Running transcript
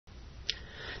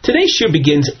Today's shiur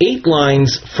begins 8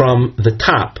 lines from the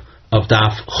top of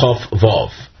Daf Chof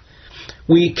Vov.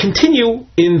 We continue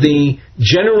in the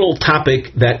general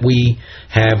topic that we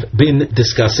have been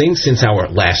discussing since our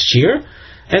last shiur,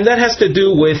 and that has to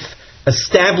do with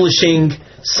establishing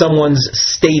someone's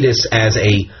status as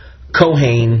a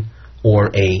Kohen or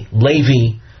a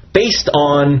Levi based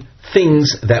on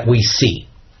things that we see.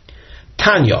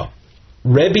 Tanya,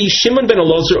 Rebbe Shimon ben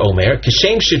Elazar Omer,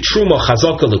 Kashem shetruma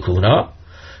chazaka lekuna,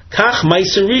 kach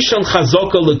ma'aser rishon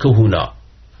chazaka lekuna.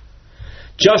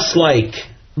 Just like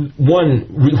one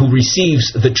who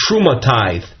receives the truma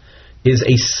tithe is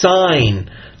a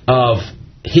sign of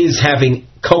his having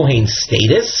Kohen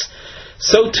status,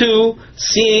 so too,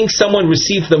 seeing someone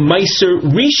receive the ma'aser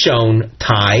rishon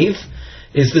tithe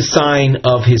is the sign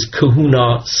of his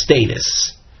kahuna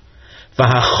status.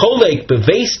 V'hacholek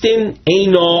beveistin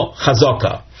eino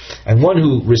chazaka, and one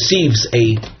who receives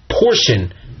a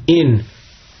portion in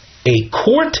a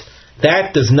court,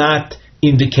 that does not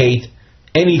indicate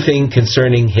anything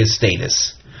concerning his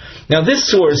status. Now, this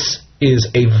source is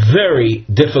a very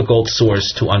difficult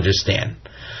source to understand.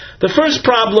 The first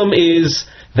problem is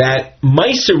that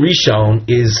ma'aser rishon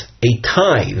is a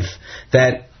tithe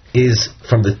that is,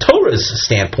 from the Torah's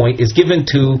standpoint, is given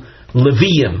to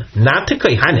Leviim, not to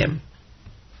Kohanim.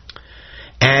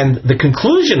 And the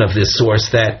conclusion of this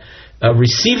source that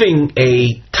receiving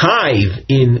a tithe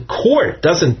in court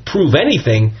doesn't prove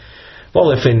anything.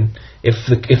 Well, if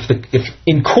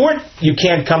in court you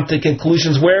can't come to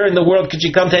conclusions, where in the world could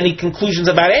you come to any conclusions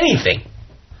about anything?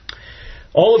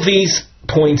 All of these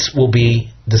points will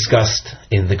be discussed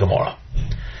in the Gemara.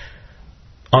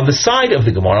 On the side of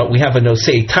the Gemara, we have a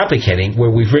nosei topic heading where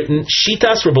we've written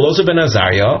Shitas Rav Ozer ben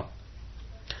Azariah,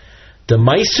 the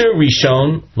ma'aser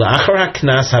rishon la'achar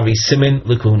haknas havi simin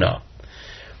lekuna.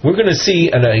 We're going to see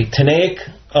a Tanaic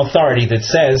authority that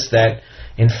says that,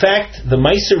 in fact, the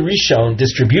ma'aser rishon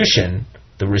distribution,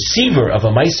 the receiver of a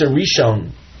ma'aser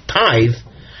rishon tithe,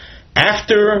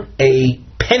 after a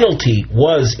penalty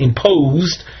was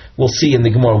imposed, we'll see in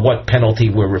the Gemara what penalty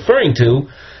we're referring to,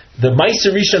 the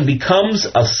ma'aser rishon becomes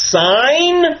a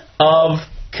sign of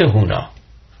kahuna.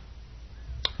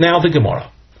 Now the Gemara.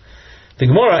 The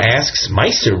Gemara asks,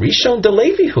 ma'aser rishon de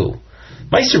Levihu.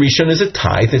 Ma'aser rishon is a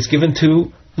tithe that's given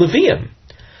to Leviim.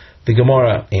 The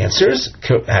Gemara answers,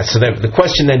 so that the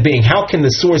question then being, how can the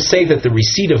source say that the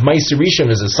receipt of ma'aser rishon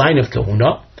is a sign of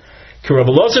kahuna? Rav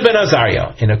Ozer ben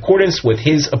Azariah, in accordance with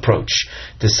his approach.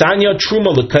 Tesanya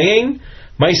truma l'kayin,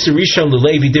 ma'aser rishon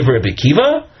l'levi divrei Rabbi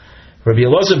Akiva, Rabbi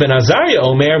Ozer ben Azariah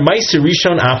omer, ma'aser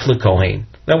rishon af l'kohen.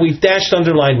 Now we've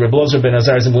underlined Rabbi Ozer ben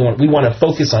Azariah, and we want to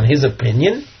focus on his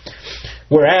opinion,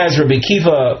 whereas Rabbi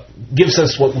Akiva gives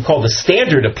us what we call the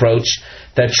standard approach,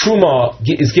 that truma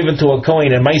is given to a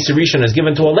kohen and ma'aser rishon is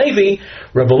given to a Levi.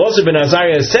 Rabbi Ozer ben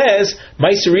Azariah says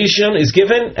ma'aser rishon is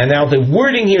given, and now the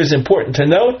wording here is important to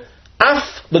note, af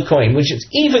l'kohen, which is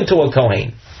even to a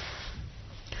kohen.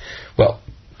 Well,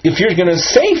 if you're going to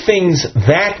say things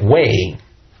that way,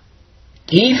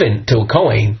 even to a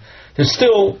kohen, there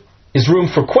still is room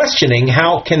for questioning.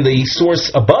 How can the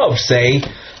source above say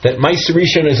that ma'aser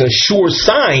rishon is a sure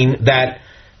sign that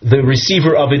the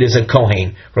receiver of it is a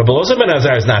kohen? Rabbi Ozer ben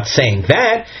Azariah is not saying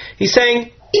that. He's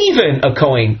saying even a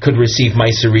kohen could receive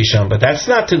ma'aser rishon, but that's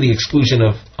not to the exclusion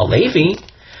of a Levi.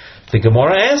 The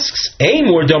Gemara asks,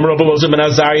 more dam Rabbi Ozer ben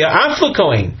Azariah af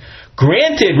l'kohen.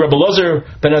 Granted, Rabbi Ozer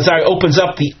ben Azariah opens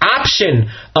up the option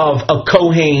of a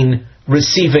kohen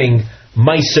receiving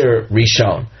ma'aser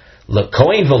rishon.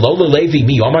 L'kohen v'lo l'levi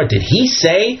mi omar. Did he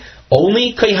say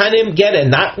only kohanim get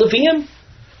and not Leviim?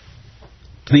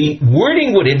 The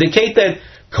wording would indicate that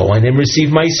kohanim receive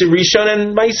ma'aser rishon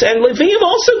and Leviim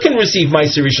also can receive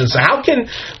ma'aser rishon. So how can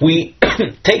we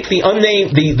take the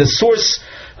unnamed, the source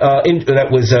that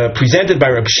was presented by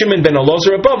Reb Shimon ben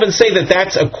Elazar above and say that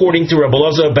that's according to Reb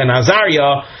Ozer ben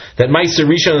Azariah, that ma'aser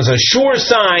rishon is a sure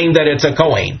sign that it's a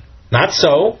kohen? Not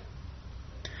so.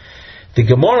 The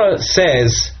Gemara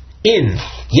says,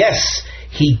 yes,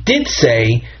 he did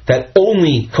say that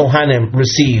only kohanim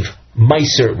receive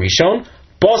ma'aser rishon.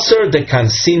 Basar de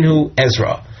kansinhu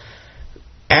Ezra.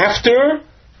 After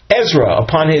Ezra,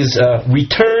 upon his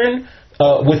return,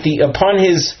 upon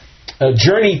his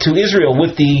journey to Israel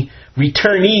with the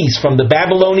returnees from the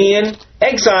Babylonian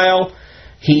exile,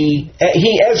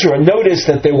 Ezra noticed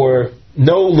that there were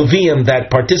no Leviim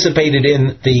that participated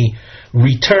in the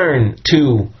return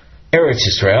to Eretz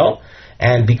Yisrael,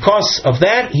 and because of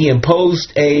that, he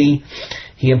imposed a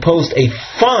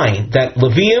fine that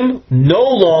Leviim no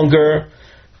longer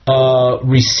are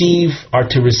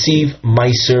to receive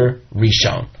ma'aser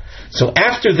rishon. So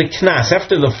after the knas,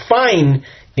 after the fine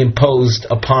imposed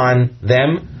upon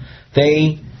them.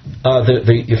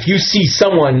 If you see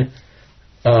someone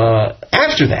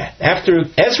after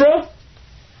Ezra,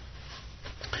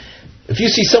 if you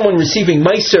see someone receiving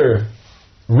Meiser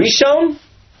Rishon,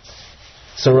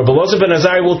 so Rabbi Elazar ben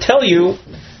Azariah will tell you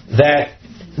that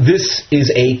this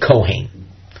is a Kohen.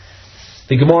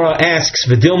 The Gemara asks,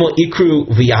 V'dilma ikru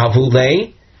v'yahavu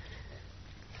lei.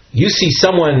 You see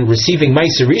someone receiving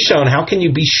Meiser Rishon, how can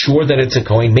you be sure that it's a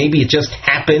Kohen? Maybe it just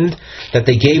happened that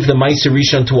they gave the Meiser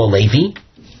Rishon to a Levi.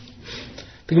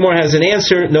 The Gemara has an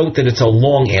answer. Note that it's a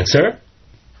long answer.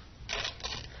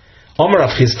 Amar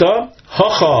Rav Chisda,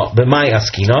 Hacha b'mai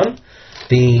askinon.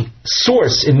 The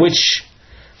source in which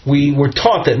we were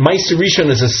taught that Meiser Rishon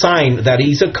is a sign that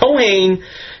he's a Kohen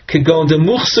could go into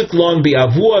Muchsuk lon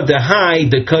bi'avua dehai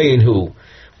de Kohenhu.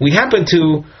 We happen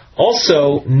to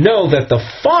also know that the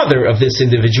father of this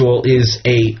individual is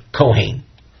a Kohen.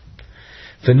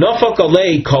 V'nafak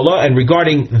alei kala, and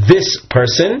regarding this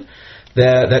person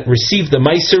that received the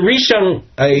Meiser Rishon,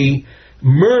 a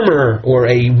murmur or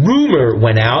a rumor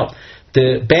went out,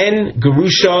 the ben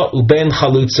Gerusha uben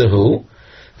Chalutzahu,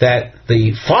 that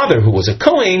the father, who was a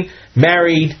Kohen,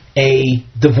 married a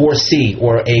divorcee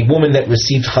or a woman that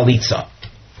received Chalitza.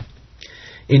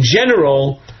 In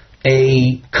general,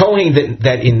 a Kohen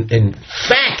that in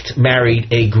fact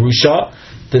married a Gerusha,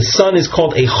 the son is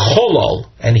called a Cholol,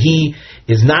 and he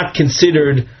is not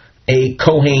considered a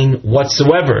Kohen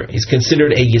whatsoever. He's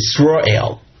considered a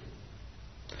Yisrael.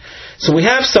 So we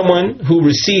have someone who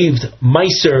received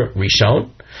Meiser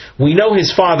Rishon. We know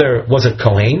his father was a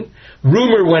Kohen.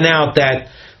 Rumor went out that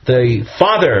the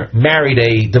father married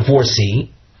a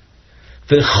divorcee.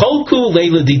 V'cholku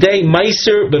leiladidei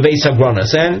Meiser beveis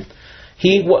hagranos, and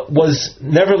he was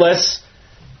nevertheless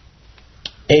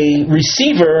a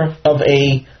receiver of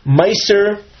a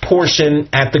Meiser portion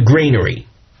at the granary.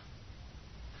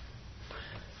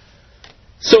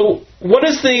 So, what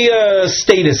is the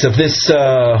status of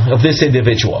this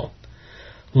individual?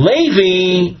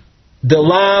 Levi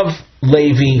delav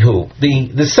Levi who?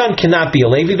 The son cannot be a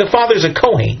Levi. The father is a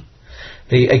Kohen.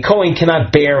 A Kohen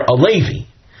cannot bear a Levi.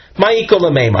 Ma'iko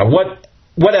lemema.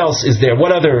 What else is there?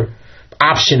 What other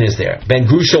option is there? Ben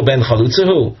Grusho ben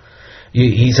Chalutzahu.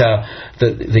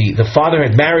 The father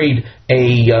had married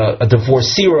a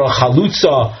divorcee or a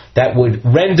Chalutza that would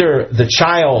render the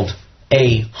child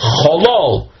a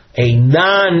Cholol, a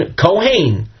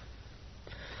non-Kohen.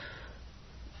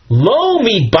 Lo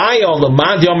mi bayo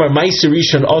lemad yomer Meiser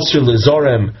Rishon osur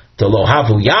lezorem de lo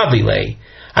havu yavile.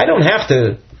 I don't have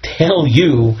to tell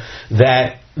you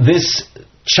that this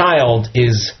child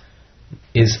is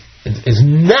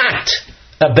not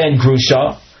a ben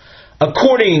grusha,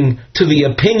 according to the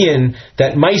opinion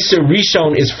that Meiser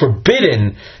Rishon is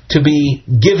forbidden to be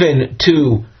given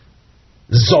to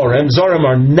Zorem. Zorem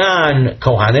are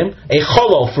non-Kohanim. A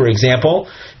Cholol, for example,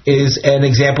 is an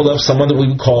example of someone that we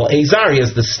would call a Zar. He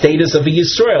has the status of a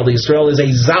Yisrael. The Yisrael is a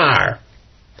Zar.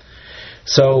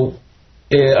 So,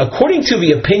 according to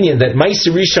the opinion that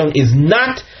Meiser Rishon is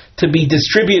not to be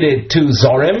distributed to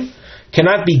Zorem,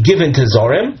 cannot be given to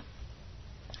Zorem,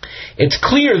 it's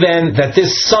clear then that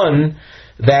this son,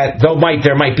 that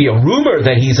there might be a rumor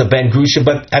that he's a Ben Grusha,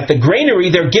 but at the granary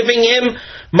they're giving him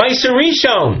Meiser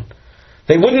Rishon.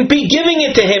 They wouldn't be giving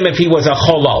it to him if he was a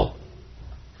Cholol.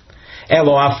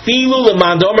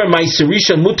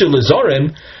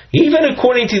 Even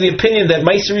according to the opinion that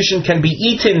Meiser Rishon can be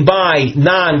eaten by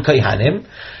non-Kohanim,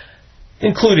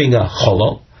 including a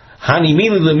Cholol,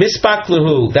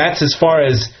 that's as far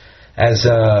as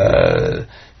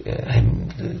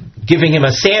giving him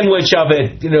a sandwich of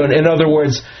it. In other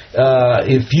words,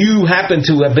 if you happen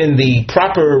to have been the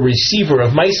proper receiver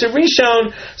of Meiser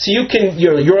Rishon, so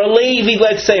you're a Levi,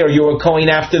 let's say, or you're a Kohen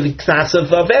after the Knas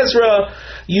of Ezra,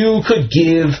 you could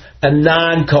give a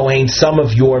non-Kohen some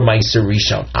of your Meiser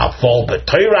Rishon. Afol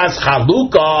b'toras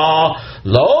chaluka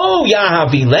lo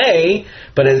yahavile,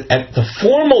 but at the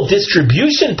formal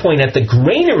distribution point at the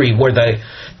granary where the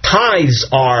tithes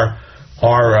are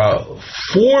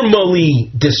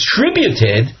formally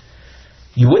distributed,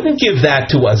 you wouldn't give that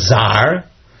to a Zar.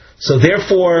 So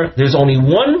therefore, there's only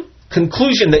one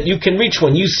conclusion that you can reach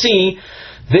when you see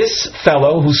this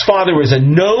fellow whose father is a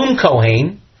known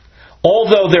Kohen,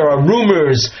 although there are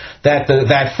rumors that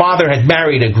that father had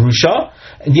married a Grusha,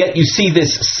 and yet you see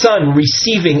this son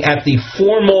receiving at the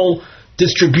formal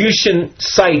distribution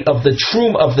site of the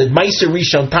Trum of the Meiser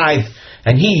Rishon tithe,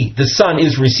 and the son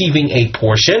is receiving a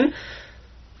portion.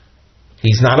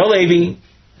 He's not a Levi,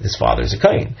 his father's a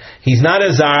Kohen. He's not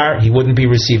a Zar, he wouldn't be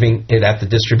receiving it at the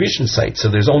distribution site. So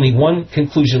there's only one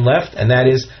conclusion left, and that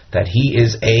is that he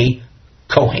is a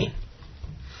Kohen.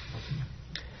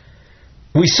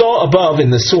 We saw above in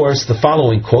the source the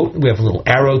following quote. We have a little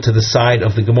arrow to the side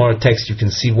of the Gemara text. You can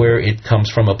see where it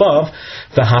comes from above.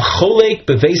 V'hacholek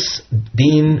beveis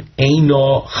din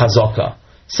eino chazaka.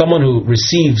 Someone who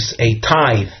receives a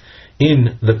tithe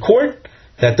in the court,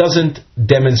 that doesn't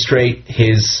demonstrate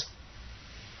his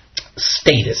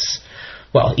status.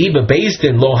 Well, iba beis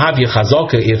din lo havya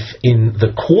chazaka. If in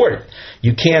the court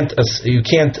you can't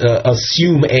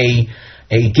assume a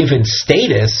given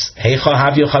status, heicha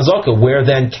havya chazaka, where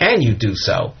then can you do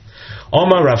so?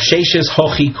 Omar Rav Sheshes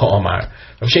hochi ka'omar.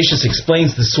 Rav Sheshes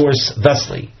explains the source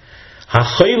thusly: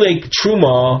 Hacholek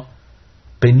truma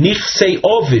benichsei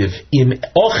oviv im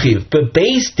ochiv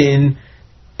bebeis din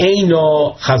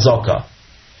eino chazaka.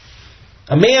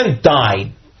 A man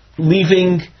died,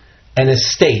 leaving an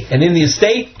estate, and in the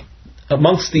estate,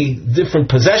 amongst the different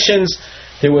possessions,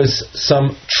 there was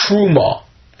some truma.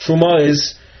 Truma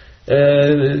is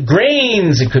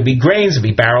grains. It could be grains, it could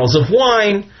be barrels of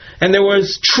wine, and there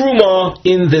was truma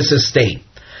in this estate.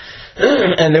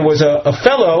 And there was a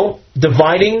fellow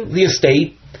dividing the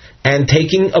estate and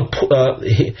taking a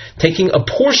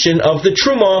portion of the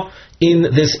truma in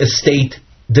this estate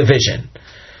division.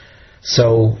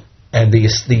 So, and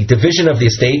the division of the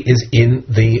estate is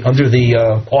under the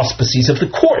auspices of the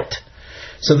court.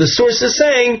 So the source is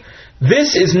saying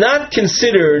this is not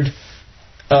considered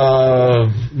a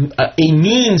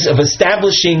means of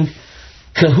establishing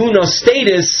kahuna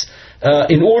status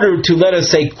in order to, let us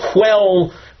say,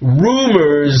 quell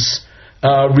rumors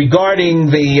regarding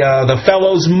the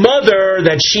fellow's mother,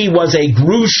 that she was a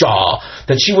grusha,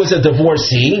 that she was a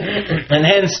divorcee, and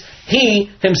hence he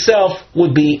himself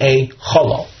would be a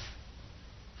cholo.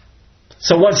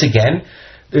 So once again,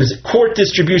 there's court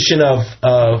distribution of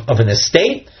an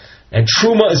estate, and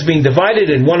truma is being divided,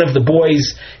 and one of the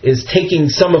boys is taking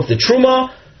some of the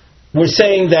truma. We're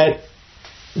saying that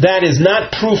is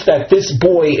not proof that this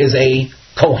boy is a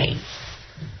Kohen.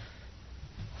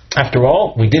 After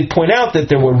all, we did point out that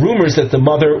there were rumors that the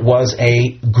mother was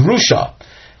a grusha,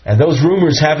 and those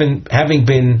rumors having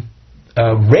been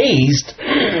raised,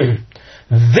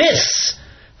 this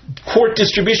court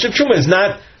distribution of truma is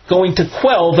not going to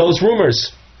quell those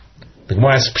rumors. The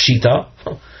Gemara asks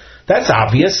Pshita. That's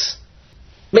obvious.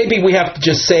 Maybe we have to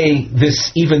just say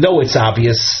this, even though it's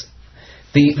obvious.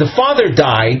 The father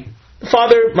died. The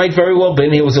father might very well have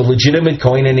been, he was a legitimate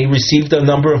Kohen, and he received a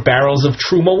number of barrels of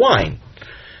truma wine.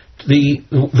 The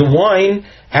wine,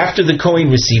 after the Kohen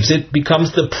receives it,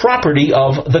 becomes the property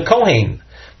of the Kohen.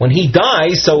 When he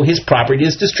dies, so his property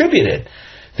is distributed.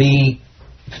 The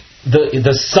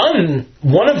son,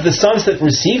 one of the sons that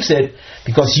receives it,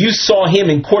 because you saw him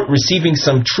in court receiving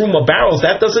some truma barrels,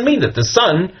 that doesn't mean that the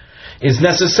son is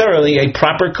necessarily a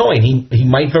proper Kohen. He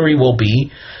might very well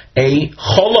be a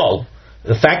cholol.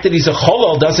 The fact that he's a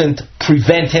cholol doesn't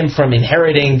prevent him from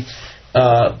inheriting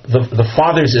the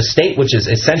father's estate, which is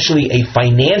essentially a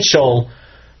financial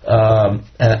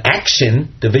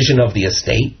action, division of the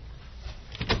estate.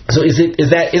 So is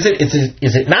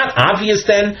it not obvious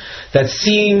then that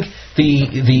seeing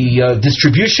the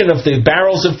distribution of the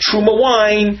barrels of truma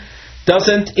wine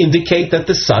doesn't indicate that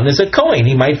the son is a Kohen?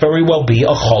 He might very well be a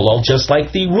cholol, just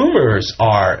like the rumors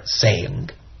are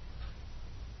saying.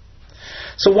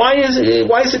 So why is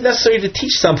it necessary to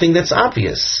teach something that's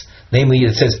obvious? Namely,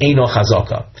 it says eino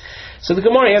chazaka. So the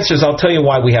Gemara answers, I'll tell you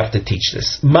why we have to teach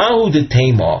this. Mahu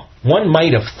detema. One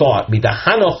might have thought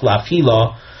midahanoch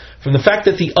lafila, from the fact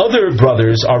that the other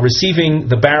brothers are receiving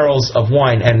the barrels of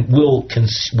wine and will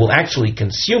actually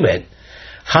consume it.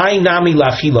 Hai nami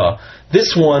lafila.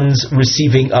 This one's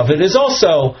receiving of it is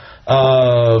also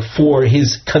for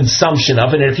his consumption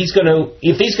of it. And if he's going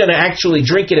to actually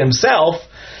drink it himself,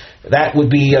 that would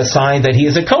be a sign that he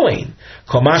is a Kohen.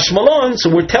 Komash malon.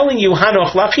 So we're telling you,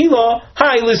 hanoch lachila,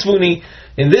 hi lisvuni.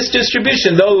 In this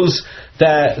distribution, those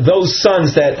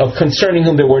sons that concerning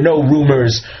whom there were no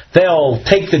rumors, they'll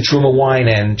take the truma wine,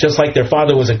 and just like their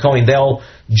father was a Kohen, they'll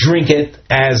drink it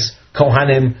as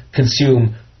Kohanim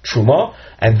consume truma.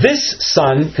 And this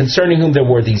son, concerning whom there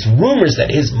were these rumors that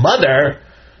his mother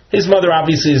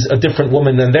obviously is a different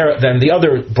woman than the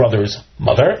other brother's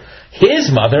mother.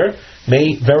 His mother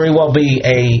may very well be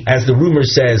as the rumor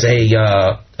says,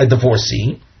 a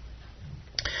divorcee.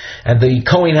 And the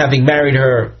Kohen, having married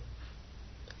her,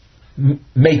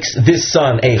 makes this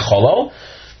son a cholo.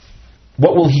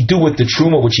 What will he do with the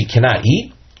truma which he cannot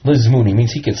eat? Lizmuni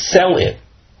means he could sell it.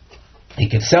 He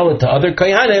could sell it to other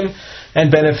kohanim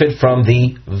and benefit from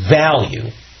the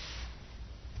value.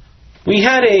 We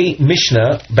had a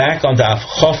Mishnah back on Daf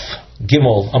Chof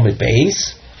Gimel Amid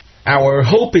Beis. Our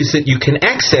hope is that you can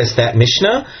access that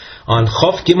Mishnah on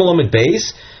Chof Gimel Amid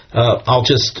Beis I'll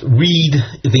just read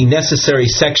the necessary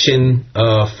section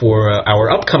for our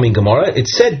upcoming Gemara. It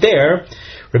said there,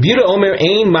 Rabbi Yehuda Omer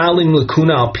ein malin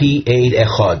lakuna al pi eid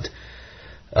echad,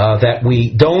 that we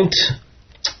don't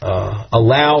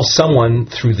allow someone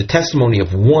through the testimony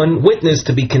of one witness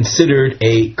to be considered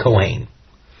a Kohen.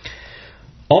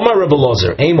 Omar Rabbi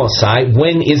Ozer, Amosai,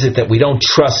 when is it that we don't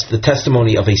trust the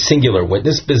testimony of a singular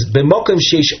witness? B'mokum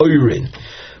sheish oyrin,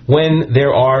 when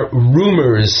there are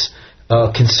rumors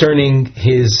concerning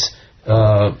his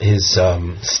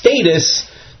status,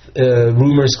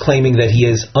 rumors claiming that he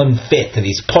is unfit, that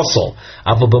he's puzzle.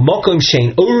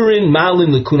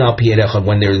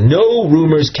 When there are no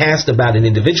rumors cast about an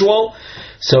individual,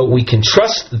 so we can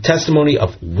trust the testimony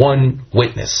of one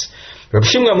witness. Rabbi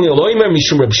Shimon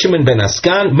ben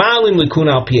Askan,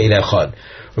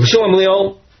 Rabbi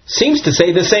Shimon seems to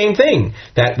say the same thing,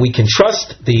 that we can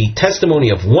trust the testimony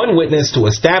of one witness to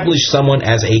establish someone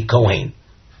as a Kohen.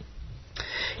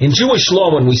 In Jewish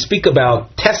law, when we speak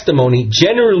about testimony,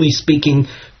 generally speaking,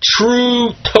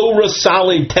 true Torah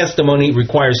solid testimony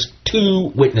requires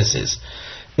two witnesses.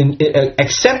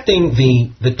 Accepting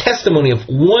the testimony of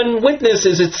one witness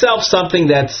is itself something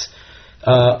that's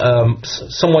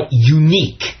somewhat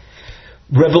unique.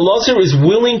 Rabbi Ozer is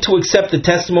willing to accept the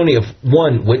testimony of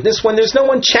one witness when there's no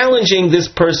one challenging this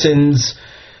person's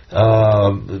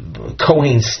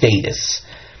Kohen status.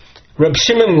 Reb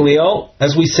Shimon Gamliel,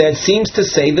 as we said, seems to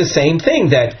say the same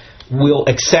thing, that we'll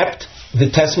accept the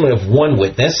testimony of one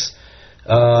witness,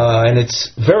 and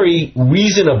it's very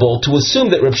reasonable to assume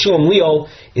that Reb Shimon Gamliel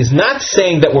is not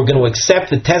saying that we're going to accept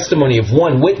the testimony of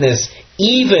one witness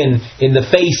even in the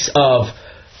face of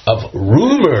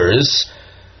rumors.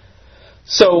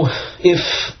 So, if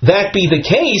that be the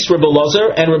case, Rabbi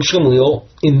Ozer and Reb Shimon Gamliel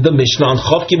in the Mishnah on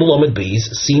Chav Gimel Amud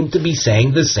Beis seem to be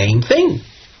saying the same thing.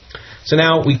 So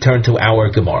now we turn to our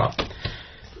Gemara.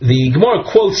 The Gemara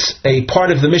quotes a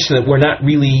part of the Mishnah that we're not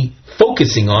really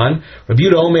focusing on. Rabbi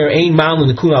Yehuda Omer ein malin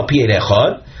l'kun al pi eid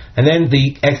echad, and then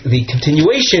the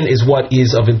continuation is what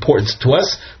is of importance to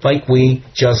us, like we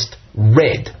just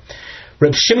read.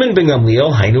 Reb Shimon ben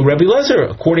Gamliel hainu Rabbi Ozer,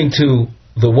 according to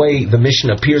the way the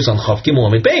Mishnah appears on Chav Gimel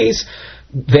Amud Beis,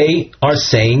 they are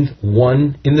saying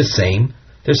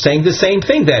they're saying the same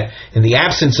thing, that in the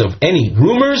absence of any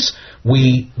rumors,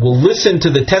 we will listen to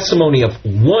the testimony of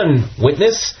one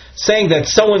witness saying that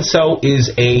so-and-so is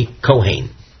a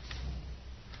Kohen.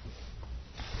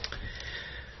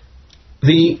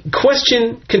 The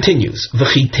question continues.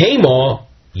 V'chitema,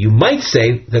 you might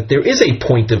say that there is a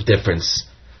point of difference,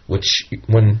 which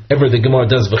whenever the Gemara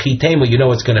does v'chitema, you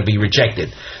know it's going to be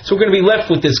rejected. So we're going to be left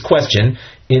with this question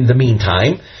in the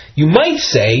meantime. You might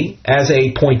say, as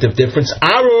a point of difference,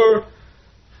 arur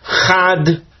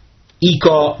chad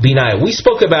ika binaya. We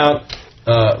spoke about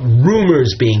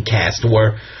rumors being cast,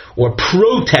 or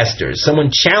protesters,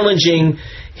 someone challenging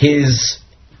his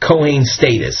Kohen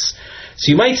status.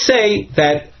 So you might say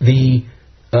that the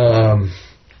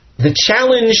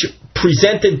challenge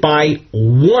presented by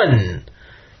one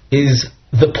is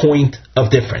the point of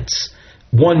difference.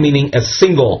 One meaning a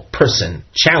single person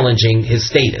challenging his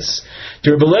status.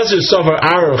 The Rebbe Lezer Sovar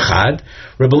Arachad,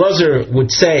 Rebbe Lezer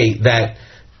would say that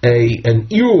an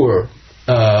shiur,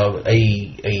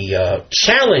 a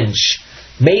challenge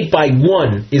made by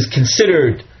one is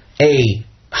considered a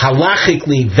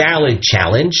halachically valid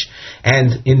challenge,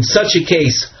 and in such a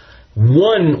case,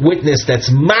 one witness that's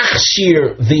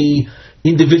machshir the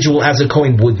individual as a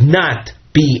Kohen would not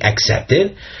be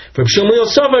accepted. Reb Shmuel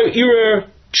Sovar Irer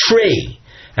Trey.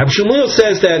 Reb Shmuel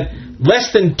says that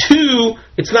less than two,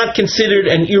 it's not considered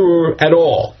an shiur at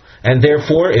all, and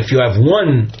therefore, if you have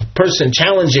one person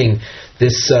challenging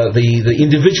this, the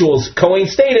individual's Kohen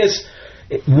status,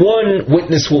 one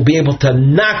witness will be able to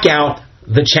knock out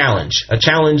the challenge. A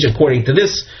challenge, according to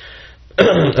this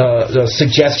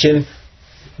suggestion,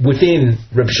 within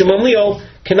Reb Shimon Gamliel,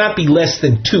 cannot be less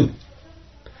than two.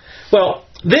 Well,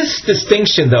 this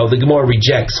distinction, though, the Gemara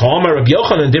rejects. Ha'amar Rabbi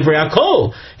Yochanan divrei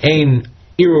hakol ein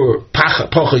shiur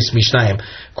pachos mishnayim.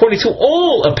 According to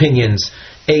all opinions,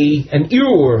 an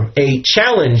shiur, a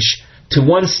challenge to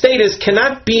one's status,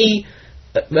 cannot be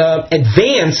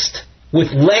advanced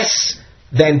with less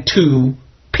than two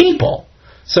people.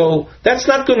 So that's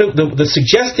not going to, the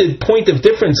suggested point of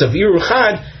difference of shiur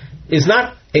chad is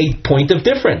not a point of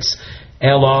difference.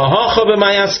 And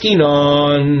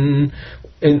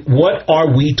what are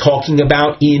we talking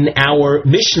about in our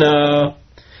Mishnah?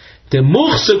 The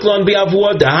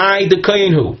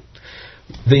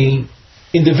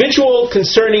individual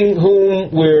concerning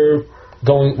whom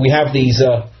we have these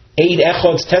Eid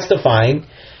Echods testifying,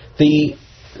 the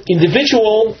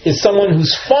individual is someone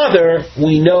whose father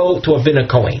we know to have been a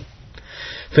Kohen.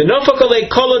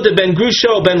 ben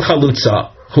grusho ben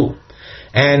chalutza.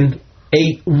 And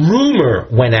a rumor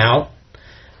went out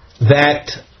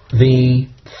that the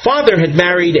father had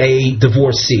married a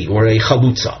divorcee or a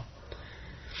chalutza.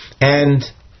 And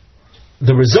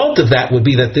the result of that would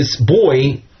be that this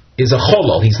boy is a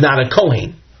cholol, he's not a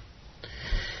kohen.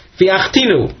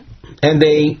 V'achtinu, and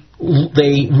they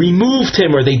removed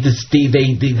him, or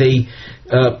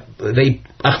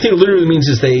achtinu literally means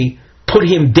is they put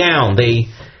him down. They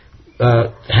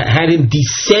had him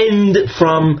descend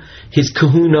from his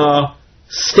kahuna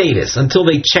status until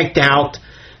they checked out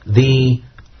the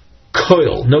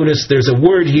koil. Notice there's a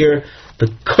word here, the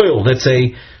koil. That's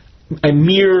a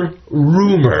mere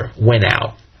rumor went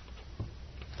out.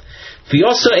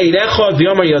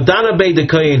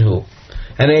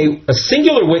 And a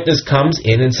singular witness comes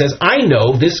in and says, I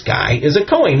know this guy is a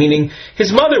Kohen, meaning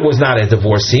his mother was not a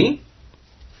divorcee.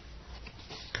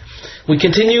 We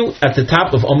continue at the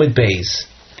top of Omid Beis.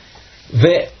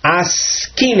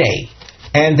 Ve'askine,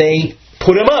 and they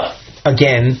put him up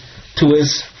again to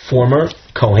his former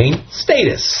Kohen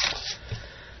status.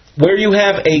 Where you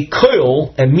have a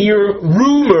koil, a mere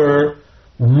rumor,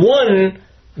 one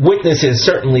witness is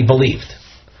certainly believed.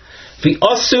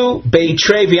 V'asu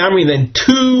beitrei v'amri, then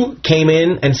two came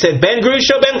in and said, Ben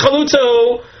grusho ben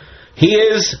chalutzo, he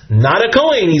is not a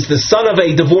Kohen, he's the son of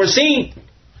a divorcee.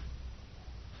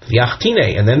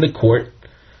 V'yachtine, and then the court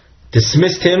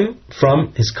dismissed him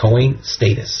from his Kohen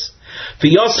status.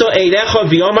 V'yoso eidecha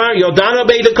v'yomar yodana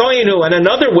beida Kohenu, and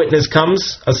another witness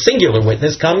comes, a singular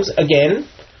witness comes again.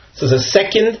 So a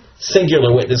second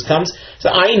singular witness comes. So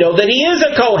I know that he is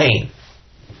a Kohen.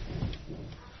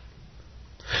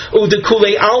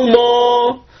 Udekule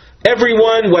almo,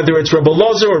 everyone, whether it's Rabbi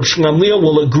Ozer or Gamliel,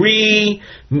 will agree.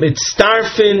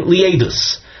 Mitztarfin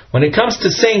liedus. When it comes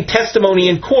to saying testimony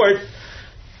in court,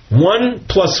 1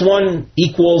 + 1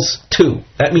 = 2.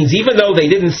 That means even though they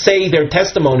didn't say their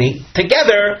testimony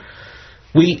together,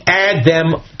 we add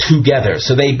them together.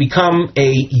 So they become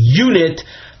a unit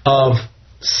of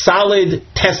solid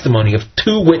testimony of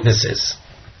two witnesses.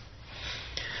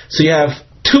 So you have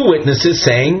two witnesses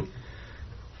saying,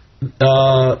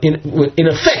 in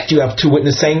effect, you have two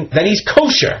witnesses saying that he's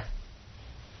kosher.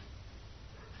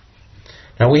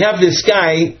 Now we have this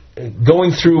guy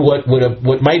going through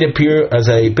what might appear as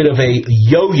a bit of a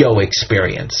yo-yo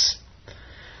experience.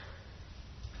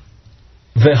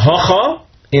 V'hacha,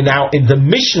 in the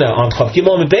Mishnah on Chav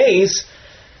Gimel Beis,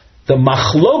 the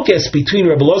machlokes between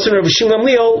Rabbi Ozer and Rabbi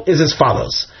Gamliel is as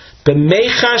follows: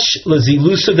 B'meichash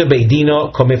lezilusa de beidino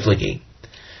komiflagi.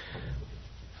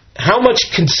 How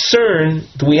much concern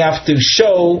do we have to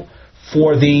show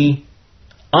for the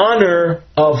honor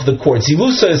of the court?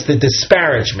 Zilusa is the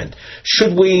disparagement.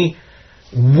 Should we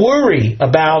worry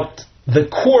about the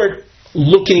court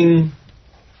looking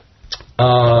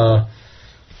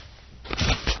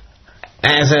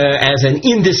as an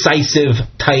indecisive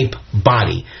type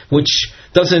body, which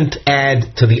doesn't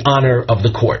add to the honor of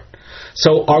the court?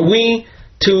 So are we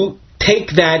to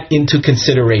take that into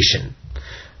consideration?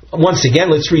 Once again,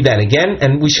 let's read that again.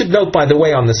 And we should note, by the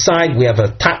way, on the side, we have a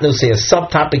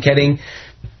subtopic heading,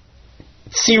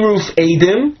 Tziruf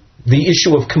Eidim, the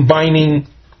issue of combining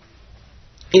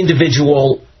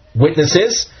individual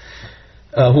witnesses,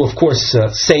 who of course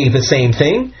say the same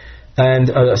thing.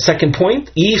 And second point,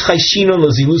 are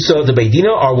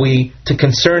we to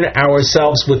concern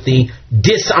ourselves with the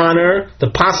dishonor, the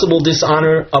possible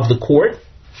dishonor of the court?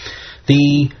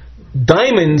 The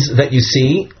diamonds that you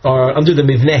see are under the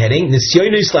Mivneh heading,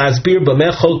 Nisyonis Lasbir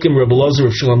B'meh Cholkim Rabbi Ozer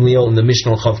of Gamliel in the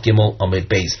Mishnah Chav Gimel Amid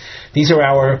Beis. These are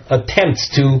our attempts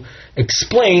to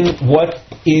explain what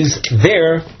is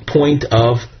their point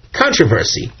of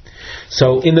controversy.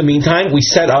 So in the meantime, we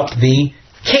set up the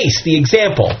case, the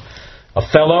example. A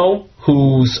fellow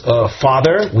whose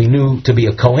father we knew to be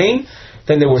a Kohen.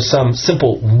 Then there were some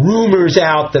simple rumors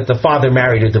out that the father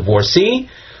married a divorcee.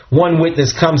 One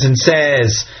witness comes and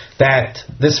says that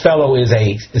this fellow is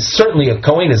certainly a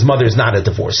Kohen, his mother is not a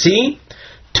divorcee.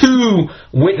 Two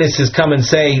witnesses come and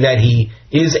say that he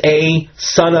is a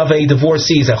son of a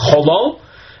divorcee, he's a cholol.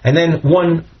 And then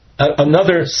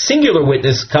another singular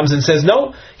witness comes and says,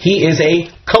 no, he is a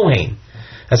Kohen.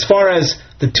 As far as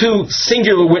the two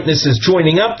singular witnesses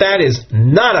joining up, that is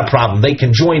not a problem. They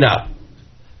can join up.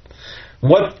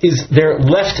 What is there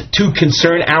left to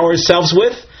concern ourselves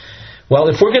with? Well,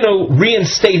 if we're going to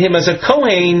reinstate him as a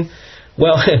Kohen,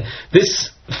 well, this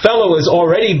fellow has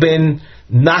already been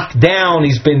knocked down.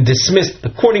 He's been dismissed,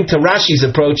 according to Rashi's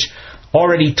approach,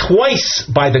 already twice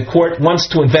by the court. Once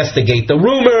to investigate the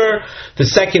rumor. The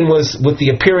second was with the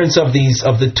appearance of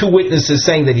the two witnesses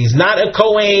saying that he's not a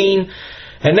Kohen.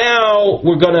 and now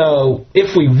we're going to,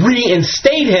 if we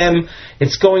reinstate him,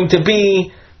 it's going to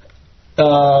be,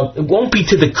 it won't be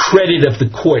to the credit of the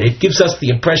court. It gives us the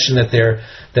impression that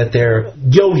they're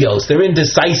yo-yos, they're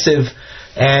indecisive,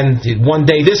 and one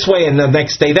day this way and the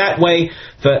next day that way.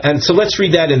 And so let's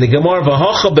read that in the Gemara.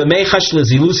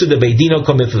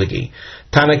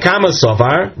 Tanakama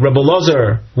Sovar, Rabbi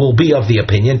Ozer will be of the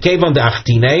opinion, Kevan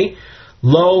de'achtine,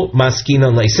 lo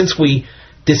maskinon le. Since we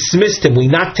dismissed him, we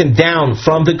knocked him down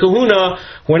from the kahuna,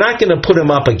 we're not going to put him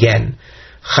up again.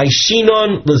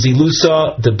 Chayshinon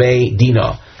lezilusa debei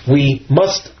dina. We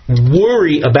must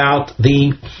worry about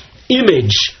the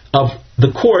image of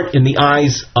the court in the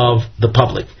eyes of the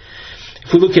public.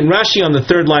 If we look in Rashi on the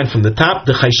third line from the top,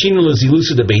 the chayshinon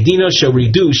lezilusa debei dina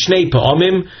shoridu shnei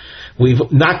pa'amim.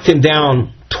 We've knocked him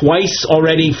down twice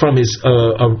already from his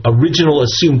original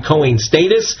assumed Kohen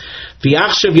status.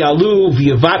 V'achshav yalu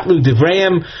v'yavatlu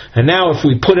divrayim. And now if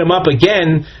we put him up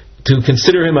again to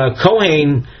consider him a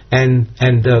Kohen and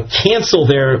cancel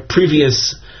their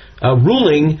previous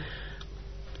ruling,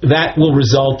 that will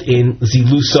result in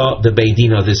zilusa the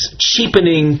beidina, this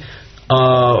cheapening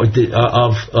of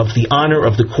the honor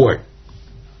of the court.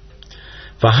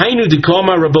 V'hainu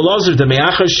dekoma Rabbi Ozer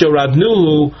demeachar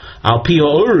shorabnuhu al pi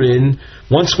ha'orin.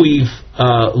 Once we've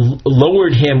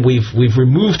lowered him, we've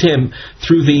removed him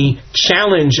through the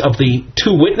challenge of the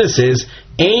two witnesses.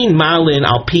 Ein malin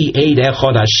al pi eid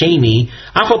echad hasheni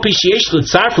afal pi sheyesh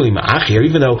l'tzarfu imachir.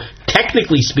 Even though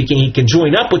technically speaking he can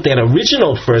join up with that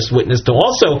original first witness to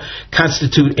also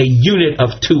constitute a unit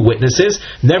of two witnesses,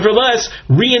 nevertheless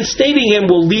reinstating him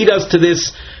will lead us to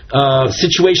this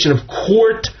situation of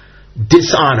court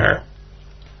dishonor.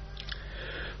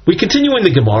 We continue in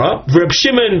the Gemara. Reb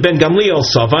Shimon ben Gamliel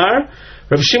Savar.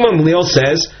 Reb Shimon ben Gamliel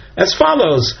says as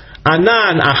follows: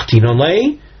 Anan achtinon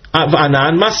lei,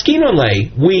 anan maskinon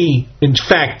lei. We, in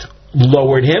fact,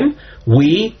 lowered him.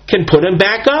 We can put him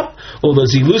back up.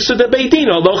 Zilusa de beidin,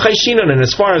 although chayshinon. And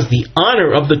as far as the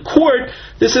honor of the court,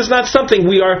 this is not something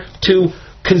we are to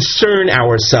concern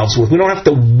ourselves with. We don't have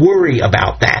to worry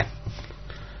about that.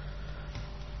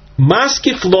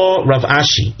 Maskif lo Rav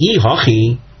Ashi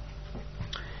ihachi.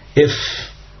 If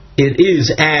it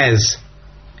is as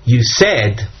you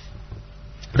said,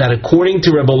 that according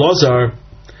to Rabbi Ozer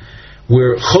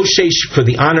we're choshesh for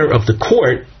the honor of the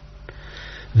court,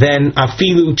 then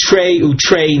afilu trei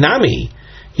utrei nami.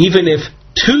 Even if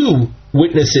two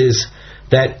witnesses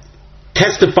that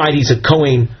testified he's a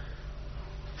Kohen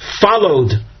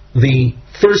followed the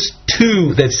first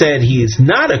two that said he is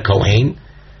not a Kohen,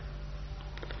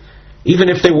 even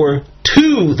if there were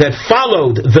two that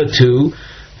followed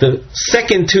the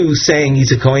second two saying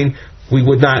he's a Kohen, we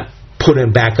would not put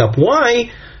him back up.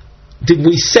 Why did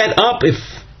we set up, if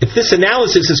this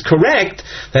analysis is correct,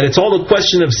 that it's all a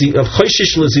question of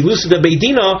choshesh lezilusa de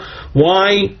beidina,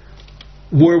 why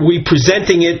were we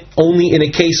presenting it only in a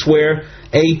case where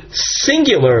a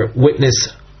singular witness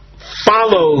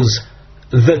follows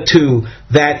the two,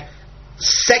 that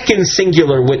second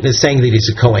singular witness saying that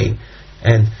he's a Kohen,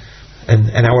 and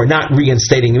we're not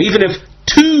reinstating him, even if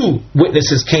two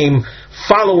witnesses came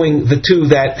following the two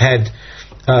that had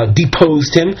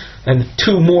deposed him, and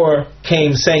two more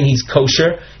came saying he's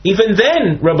kosher, even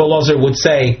then Rabbi Ozer would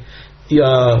say you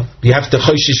have to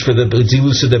choshesh for the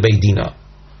zilusa de beidina.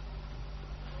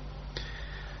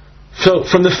 So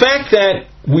from the fact that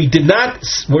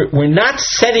we're not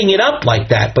setting it up like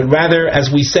that, but rather,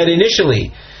 as we said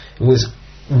initially, it was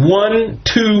 1,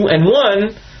 2, and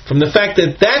 1. From the fact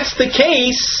that that's the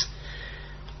case,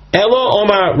 Elo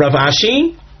Omar Rav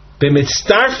Ashi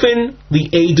b'mitztarfin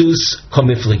li'edus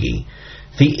komifligi.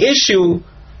 The issue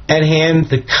at hand,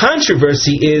 the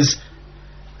controversy, is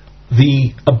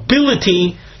the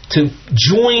ability to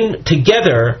join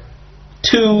together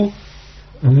two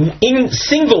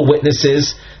single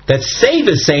witnesses that say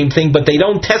the same thing, but they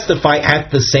don't testify at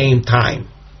the same time.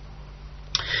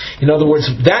 In other words,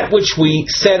 that which we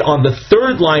said on the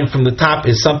third line from the top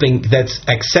is something that's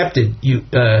accepted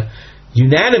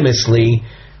unanimously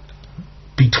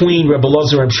between Rabbi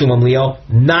Ozer and Shimon Gamliel.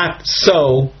 Not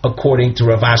so according to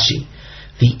Rav Ashi.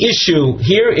 The issue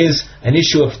here is an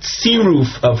issue of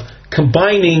tziruf, of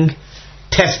combining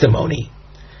testimony.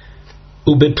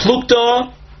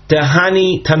 Ubeplukta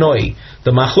dehani tanoi.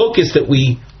 The machlokis that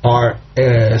we are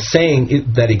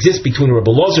saying that exists between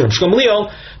Rabbi Ozer and Shimon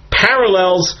Gamliel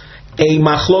parallels a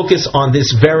machlokis on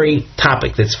this very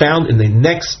topic that's found in the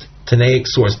next Tanaic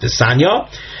source, the Sanya.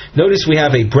 Notice we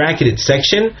have a bracketed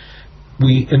section.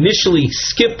 We initially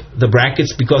skip the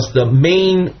brackets because the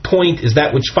main point is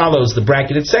that which follows the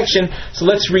bracketed section. So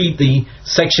let's read the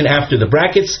section after the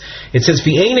brackets. It says,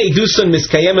 V'ein edusun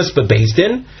miskayemes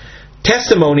bebezdin.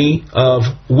 testimony of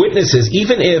witnesses,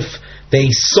 even if they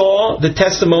saw the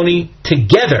testimony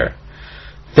together,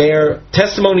 their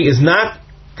testimony is not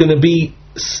going to be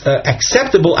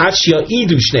acceptable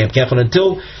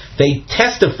until they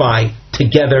testify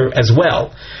together as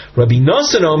well. Rabbi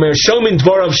Yonasan Omer shomin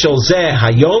dvarav shel zeh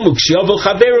hayom ukshiyavel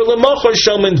chaveru lemachor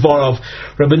shomin dvarav.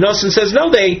 Rabbi Yonasan says no,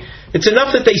 it's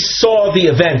enough that they saw the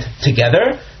event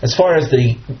together. As far as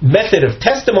the method of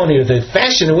testimony or the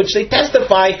fashion in which they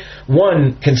testify,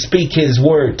 one can speak his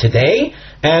word today,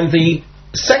 and the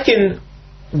second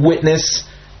witness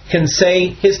can say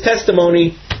his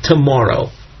testimony tomorrow.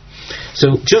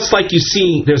 So just like you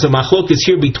see, there's a machlokas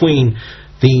here between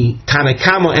the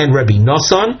Tanakama and Rabbi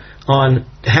Yonasan on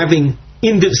having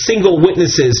single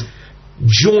witnesses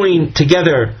join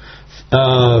together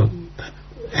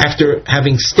after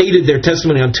having stated their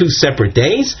testimony on two separate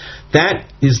days. That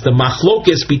is the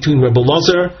machlokas between Rabbi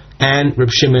Ozer and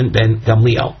Reb Shimon ben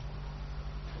Gamliel.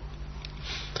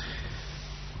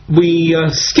 We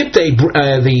skipped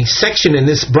the section in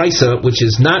this brisa which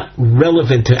is not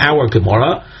relevant to our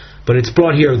Gemara, but it's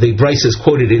brought here. The brisa is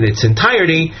quoted in its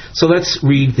entirety, so let's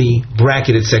read the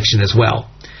bracketed section as well.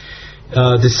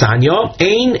 The Sanya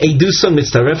Ein Eduson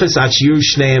Mitzarefes Ach Shiur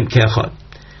Shneim Kechad.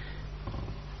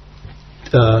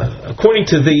 According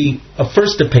to the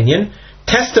first opinion,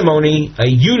 testimony, a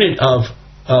unit of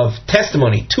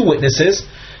testimony, two witnesses,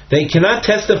 they cannot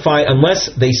testify unless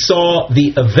they saw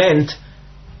the event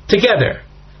together.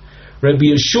 Rabbi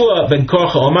Yeshua ben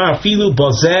Korcha Omar Filu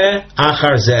Bozeh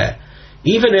Achar Zeh.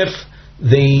 Even if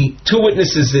the two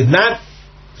witnesses did not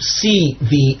see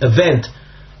the event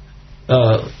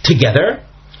together,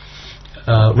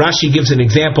 Rashi gives an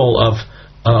example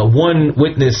of one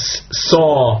witness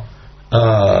saw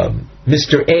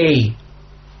Mr. A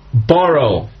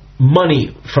borrow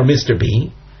money from Mr.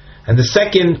 B, and the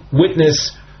second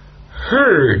witness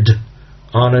heard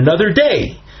on another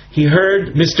day, he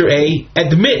heard Mr. A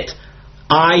admit,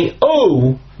 I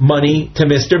owe money to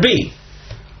Mr. B.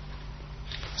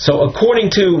 So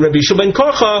according to Rabbi Yeshua ben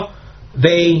Korcha,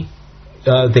 they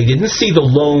didn't see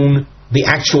the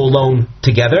actual loan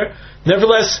together.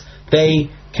 Nevertheless, they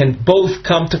can both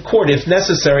come to court if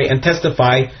necessary and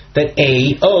testify that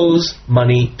A owes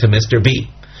money to Mr. B.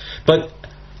 But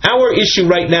our issue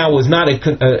right now was not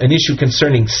an issue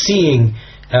concerning seeing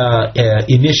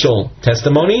initial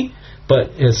testimony,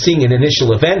 but seeing an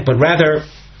initial event, but rather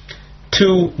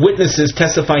two witnesses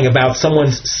testifying about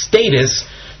someone's status,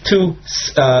 two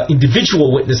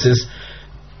individual witnesses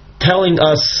telling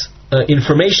us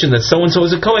information that so-and-so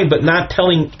is a Kohen, but not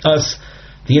telling us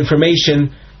the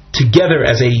information together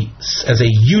as a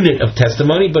unit of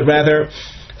testimony, but rather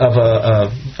of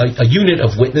a unit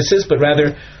of witnesses, but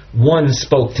rather one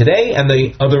spoke today and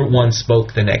the other one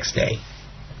spoke the next day.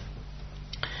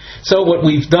 So what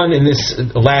we've done in this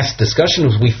last discussion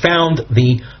was we found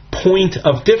the point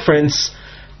of difference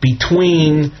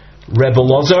between Reb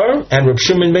Ozer and Reb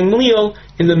Shimon ben Gamliel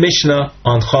in the Mishnah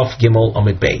on Chaf Gimel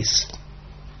Amud Beis.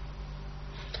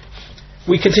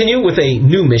 We continue with a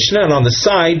new Mishnah, and on the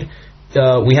side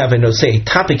we have a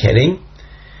topic heading: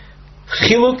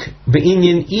 Chiluk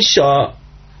be'inyan isha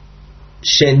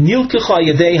shenilkecha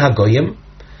yedei hagoyim.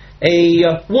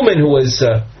 A woman who was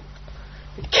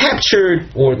captured,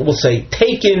 or we'll say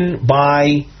taken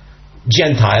by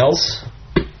Gentiles.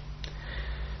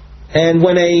 And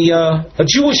when a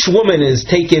Jewish woman is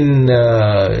taken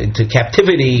into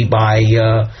captivity by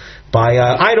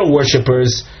idol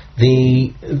worshippers,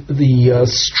 the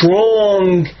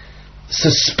strong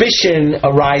suspicion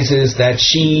arises that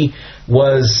she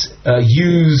was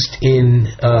used in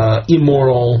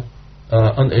immoral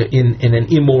in an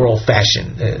immoral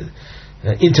fashion.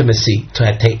 Intimacy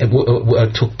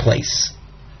took place.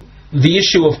 The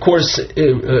issue, of course,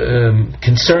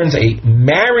 concerns a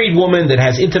married woman that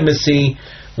has intimacy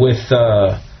with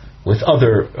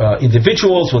other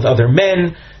individuals, with other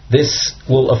men. This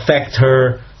will affect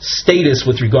her status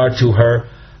with regard to her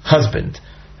husband.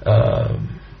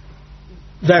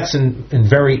 That's in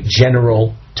very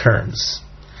general terms.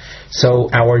 So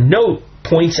our note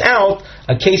points out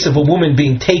a case of a woman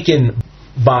being taken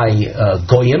by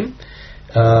goyim.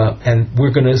 And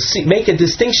we're going to make a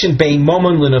distinction bein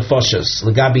momon l'nefashos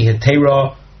legabi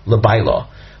hetera lebaila.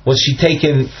 Was she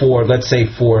taken for, let's say,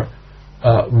 for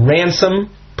ransom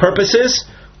purposes,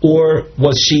 or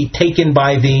was she taken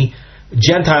by the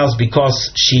Gentiles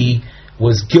because she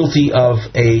was guilty of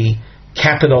a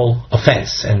capital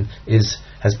offense and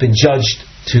has been judged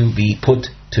to be put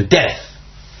to death?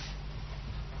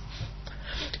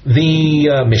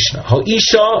 The Mishnah.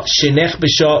 Ha'isha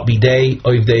shenechbesha bidei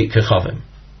oivdei kechavim.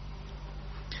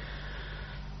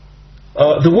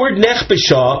 The word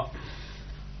nechbesha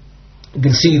You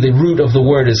can see the root of the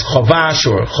word is chavash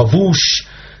or chavush,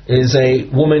 is a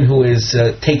woman who is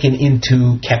taken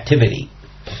into captivity.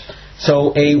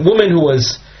 So a woman who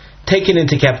was taken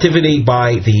into captivity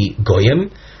by the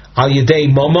goyim, al yedei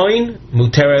momoin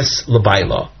muteres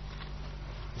lebayla.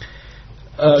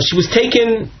 She was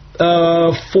taken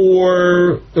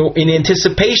in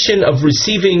anticipation of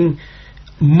receiving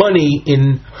money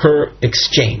in her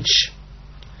exchange.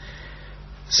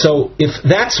 So if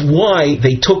that's why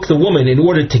they took the woman, in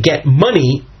order to get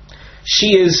money,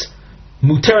 she is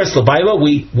muteres lebayla.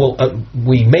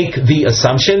 We make the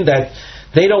assumption that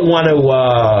they don't want to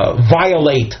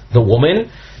violate the woman,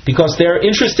 because they're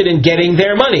interested in getting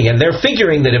their money, and they're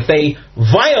figuring that if they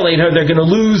violate her, they're going to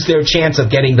lose their chance of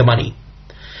getting the money.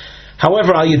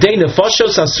 However, al yedei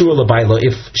nefashos asur lebayla,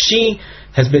 if she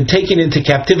has been taken into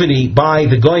captivity by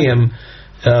the goyim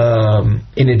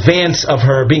in advance of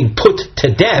her being put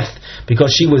to death,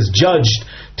 because she was judged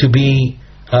to be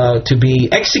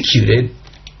executed,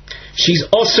 she's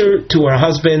osur to her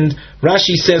husband.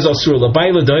 Rashi says asur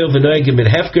lebayla doyel v'noegim mit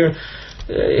hefker.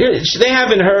 They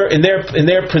have in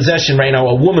their possession right now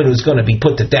a woman who's going to be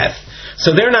put to death.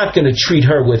 So they're not going to treat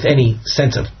her with any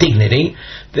sense of dignity.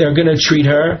 They're going to treat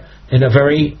her in a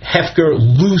very hefker,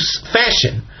 loose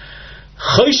fashion.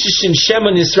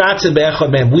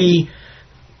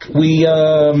 We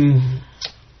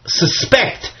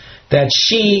suspect that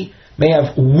she may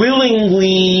have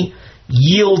willingly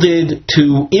yielded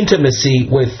to intimacy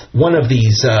with one of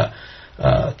these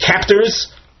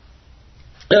captors,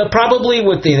 probably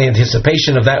with the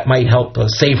anticipation of that might help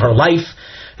save her life.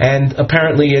 And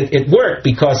apparently it worked,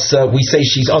 because we say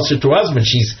she's usher to her husband.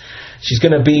 She's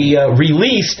going to be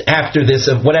released after this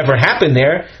of whatever happened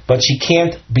there, but she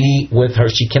can't be with her.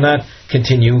 She cannot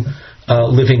continue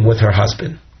living with her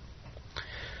husband.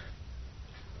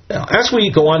 Now, as we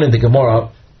go on in the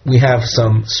Gemara, we have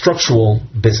some structural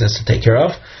business to take care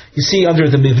of. You see under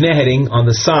the Mivneh heading on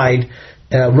the side,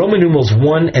 Roman numerals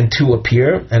 1 and 2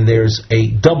 appear, and there's a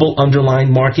double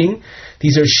underline marking.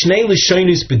 These are Shnei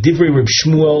L'Shoinus B'Divrei Reb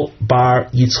Shmuel Bar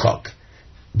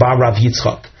Rav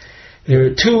Yitzchak. There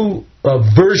are two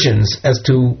versions as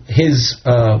to his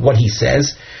what he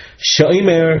says.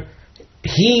 Shoimer,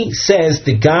 he says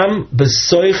the Gam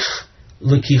B'Soich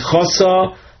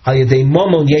L'Kichosa Al Yedei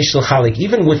Momon Yesh L'Chalik.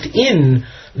 Even within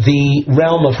the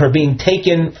realm of her being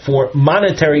taken for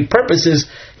monetary purposes,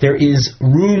 there is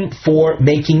room for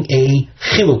making a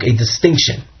chiluk, a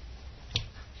distinction.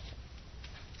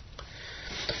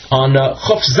 On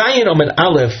Chof Zayin Omed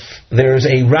Aleph, there's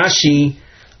a Rashi,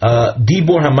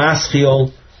 Dibur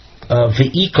Hamaschil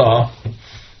Ve'ika,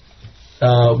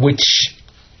 which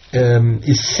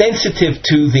is sensitive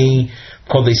to the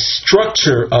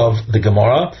structure of the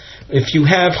Gemara. If you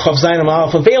have Chof Zayin Omed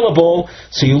Aleph available,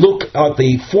 so you look at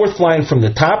the fourth line from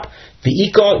the top,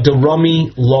 Ve'ika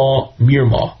Derami La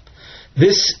Mirma.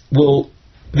 This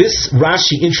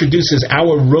Rashi introduces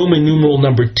our Roman numeral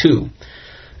number 2.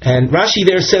 And Rashi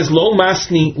there says, Lo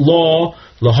masni lo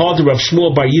lahad Rav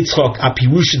Shmuel bar Yitzchak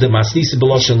apirusha de masnisi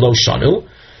beloshen lo shanu.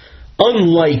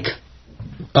 Unlike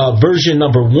version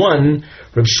number 1,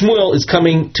 Rav Shmuel is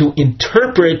coming to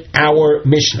interpret our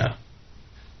Mishnah.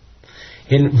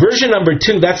 In version number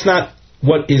 2, that's not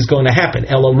what is going to happen.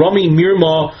 Elo romi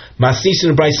mirma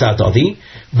masnisin braysadadi.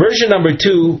 Version number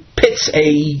 2 pits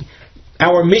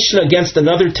our Mishnah against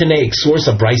another Tanaic source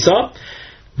of Brisa.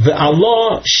 The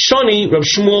Allah Shani Rav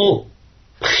Shmuel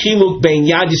Chiluk Ben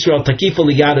Yad Yisrael Takifa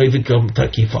Liyad Oivikom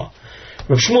Takifa.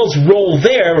 Rav Shmuel's role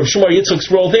there, Rav Shmuel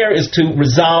Yitzchak's role there, is to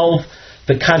resolve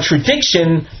the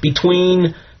contradiction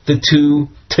between the two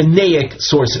Tanaic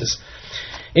sources.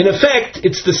 In effect,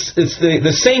 it's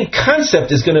the same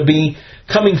concept is going to be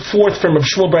coming forth from Rav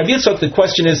Shmuel Bar Yitzchak. The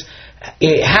question is,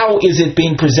 how is it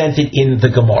being presented in the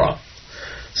Gemara?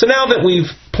 So now that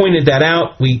we've pointed that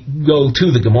out, we go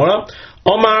to the Gemara.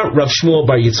 Omar Rav Shmuel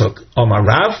Bar Yitzchak, Omar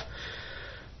Rav.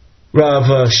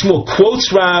 Shmuel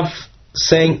quotes Rav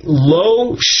saying,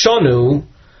 Lo Shanu,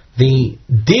 the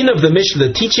din of the Mishnah,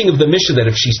 the teaching of the Mishnah, that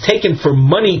if she's taken for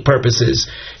money purposes,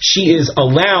 she is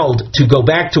allowed to go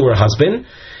back to her husband.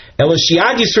 You're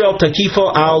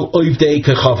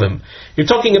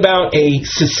talking about a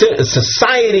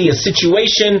society, a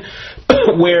situation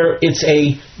where it's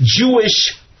a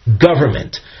Jewish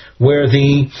government, where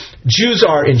the Jews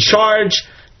are in charge,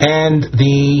 and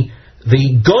the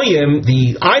goyim,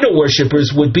 the idol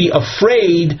worshippers, would be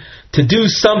afraid to do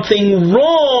something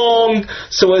wrong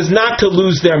so as not to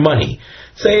lose their money.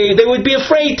 they would be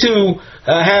afraid to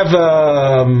have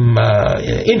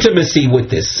intimacy with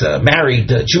this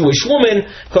married Jewish woman,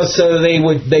 because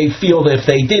they feel that if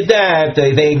they did that,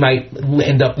 they might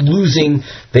end up losing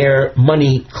their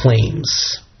money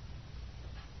claims.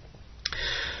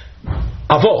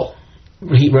 Avol.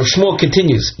 Rav Shmuel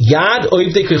continues, Yad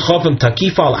oivdei kechavim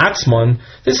takif al atzmon.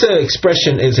 This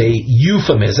expression is a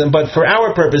euphemism, but for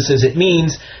our purposes it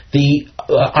means the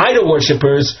idol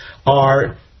worshippers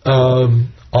are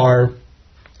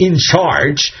in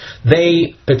charge.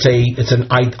 It's an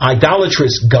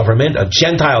idolatrous government, a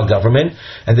Gentile government,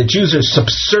 and the Jews are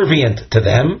subservient to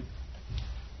them.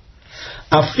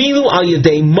 Afilu al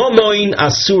yedei monoin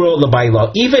asuro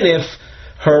labayla. Even if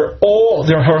her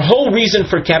whole reason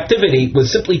for captivity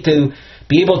was simply to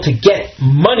be able to get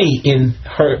money in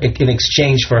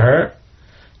exchange for her.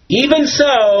 Even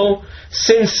so,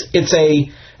 since it's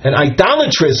an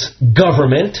idolatrous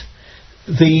government,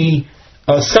 the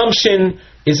assumption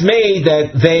is made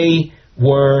that they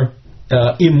were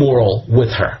immoral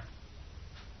with her,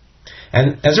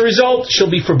 and as a result, she'll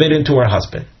be forbidden to her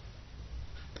husband.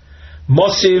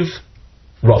 Mosiv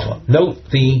Rova. Note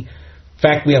the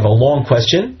fact we have a long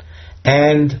question,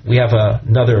 and we have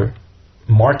another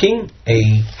marking,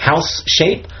 a house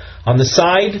shape on the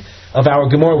side of our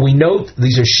Gemara. We note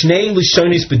these are Shnei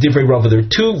Lishonis B'divrei Rava. There are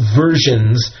two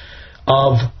versions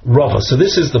of Rava. So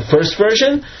this is the first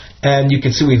version, and you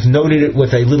can see we've noted it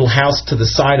with a little house to the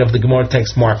side of the Gemara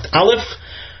text marked Aleph.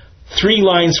 3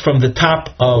 lines from the top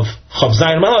of Chav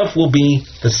Zayin Aleph will be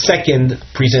the second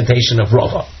presentation of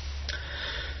Rava.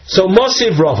 So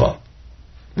Mosiv Rava.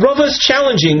 Rava's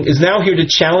is now here to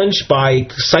challenge by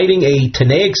citing a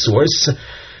Tanaic source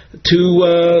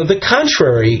to the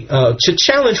contrary, to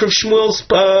challenge Rav Shmuel's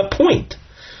point.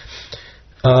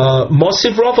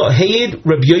 Mosiv Rava, Hayid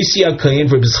Rabbi Yossi HaKohen,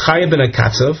 Rabbi Zchaya ben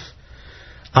Akatzav,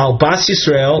 Al Bas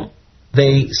Yisrael,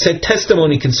 they said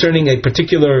testimony concerning a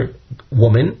particular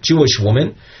woman, Jewish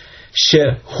woman, She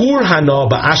Hur Hana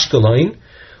Ba'ashkelon.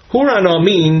 Hur Hana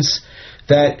means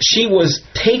that she was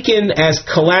taken as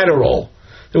collateral.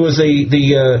 There was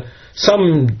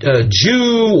some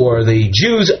Jew or the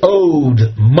Jews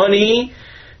owed money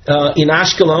in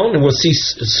Ashkelon, and we'll see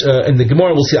in the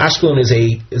Gemara we'll see Ashkelon is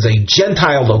a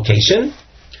Gentile location,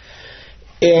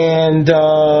 and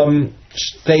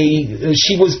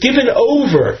she was given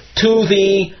over to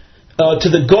the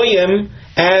Goyim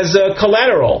as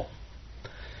collateral.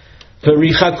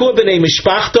 V'richaku b'nei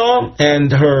mishpachta,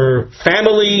 and her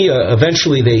family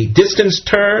eventually they distanced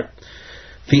her.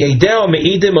 Those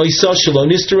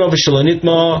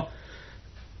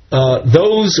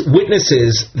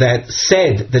witnesses that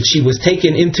said that she was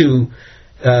taken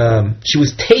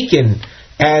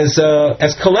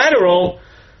as collateral,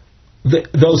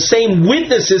 those same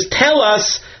witnesses tell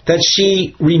us that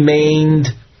she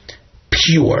remained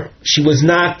pure. She was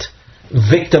not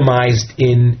victimized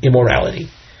in immorality.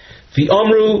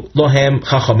 V'amru lohem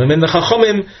chachamim, and the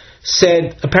chachamim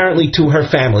said apparently to her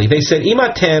family, they said,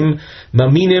 Imatem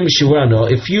maminim shurano,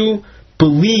 if you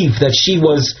believe that she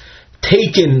was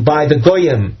taken by the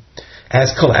Goyim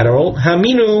as collateral,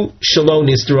 haminu shalom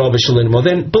nisdara v'shalinmo,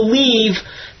 then believe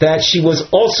that she was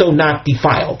also not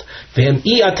defiled. V'hem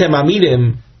iatem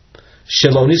aminim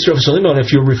shalom nisdara v'shalinmo, and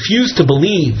if you refuse to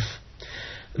believe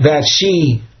that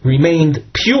she remained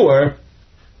pure,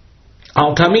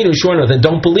 al taminu shurano, then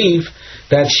don't believe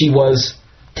that she was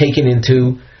taken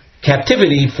into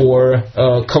captivity for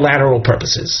collateral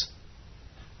purposes.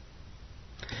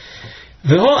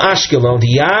 V'ho Ashkelon,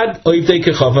 the Yad Oivdei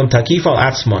Kechavam Takif al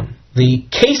Atzmon. The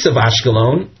case of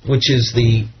Ashkelon, which is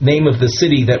the name of the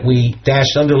city that we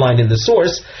underlined in the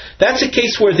source, that's a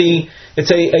case where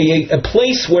it's a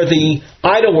place where the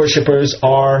idol worshippers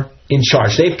are in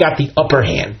charge. They've got the upper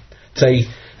hand. It's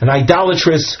an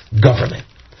idolatrous government.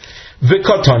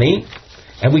 V'kotoni,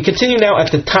 and we continue now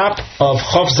at the top of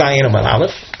Chav Zayin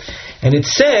Aleph, and it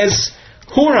says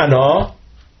Hurana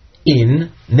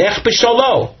in Nech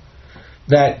B'Shalo.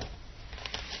 That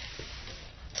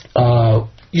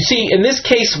you see, in this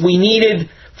case, we needed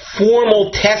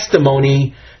formal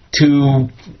testimony to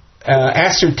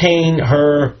ascertain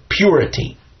her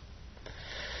purity.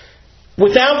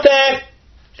 Without that,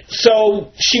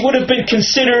 so she would have been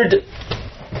considered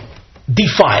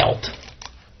defiled.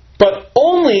 But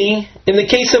only in the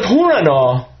case of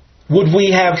Hurana would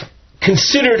we have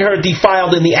considered her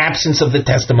defiled in the absence of the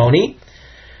testimony.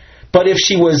 But if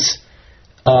she was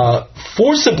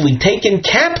forcibly taken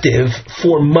captive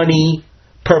for money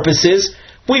purposes,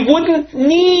 we wouldn't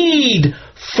need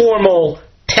formal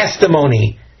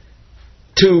testimony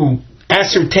to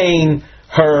ascertain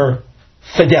her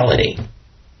fidelity.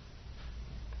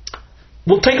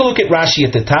 we'll take a look at Rashi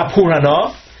at the top.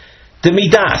 Hurana, the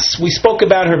midas. We spoke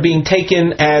about her being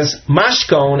taken as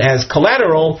mashkon, as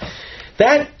collateral.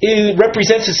 That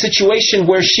represents a situation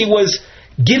where she was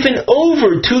given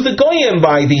over to the goyim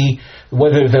by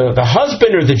whether the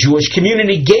husband or the Jewish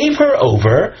community gave her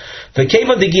over. The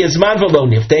keva de giazman v'lo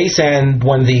niftes, and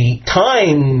when the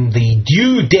time, the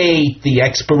due date, the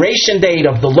expiration date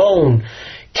of the loan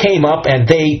came up and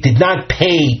they did not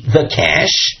pay the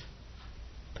cash,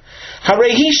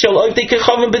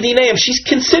 she's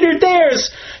considered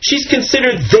theirs. She's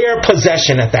considered their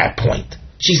possession at that point.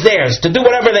 She's theirs to do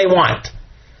whatever they want.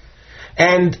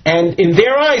 And in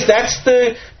their eyes, that's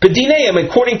the b'dineim,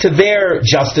 according to their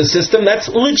justice system, that's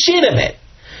legitimate.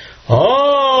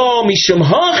 Oh,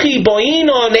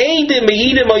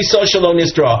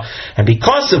 and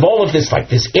because of all of this, like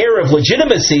this air of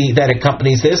legitimacy that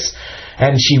accompanies this,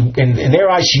 and in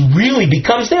their eyes, she really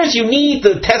becomes theirs, you need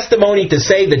the testimony to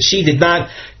say that she did not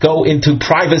go into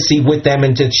privacy with them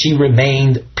and that she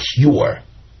remained pure.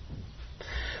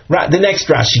 The next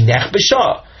Rashi, Nech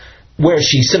B'Shah, where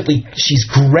she's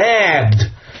grabbed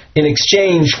in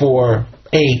exchange for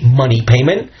a money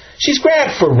payment. She's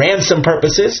grabbed for ransom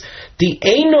purposes. The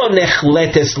Eino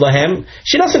Nechletes Lahem,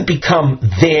 she doesn't become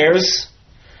theirs.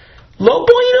 Lo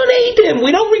Boino Neidim,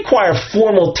 we don't require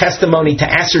formal testimony to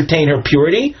ascertain her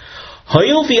purity.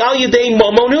 Hayul V'al Yedei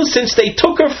Momonu, since they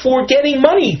took her for getting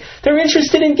money. They're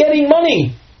interested in getting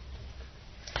money.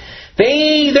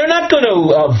 They're not going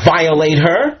to violate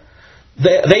her.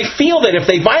 They feel that if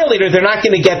they violate her, they're not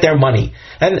going to get their money,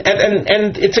 and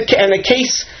the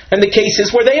case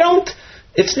is where they don't.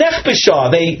 It's Nech B'Shah.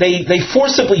 They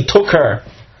forcibly took her.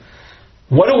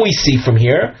 What do we see from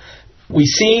here? We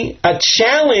see a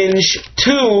challenge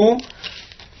to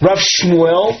Rav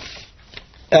Shmuel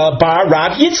bar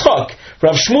Rav Yitzchak.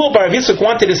 Rav Shmuel bar Rav Yitzchak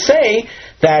wanted to say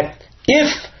that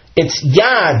if it's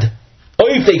Yad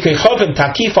Oivdei Kechavim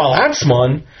Takif al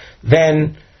Atzmon,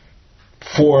 then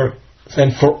for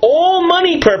all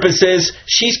money purposes,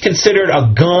 she's considered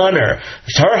a goner.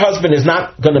 Her husband is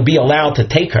not going to be allowed to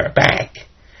take her back.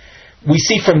 We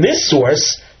see from this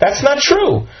source, that's not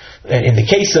true. In the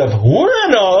case of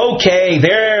Hurana, okay,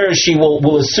 there she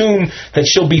will assume that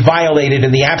she'll be violated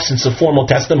in the absence of formal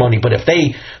testimony. But if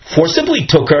they forcibly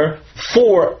took her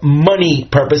for money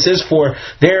purposes, for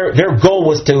their goal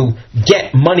was to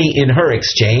get money in her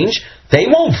exchange, they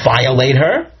won't violate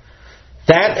her.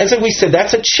 That, as we said,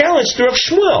 that's a challenge to Rav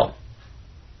Shmuel.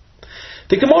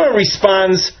 The Gemara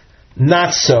responds,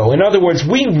 not so. In other words,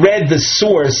 we read the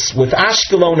source with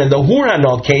Ashkelon and the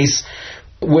Hurana case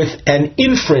with an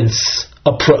inference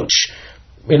approach.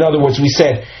 In other words, we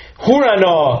said,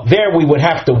 Hurana, there we would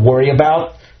have to worry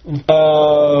about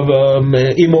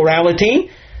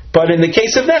immorality, but in the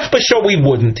case of Nech B'Shah, we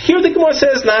wouldn't. Here the Gemara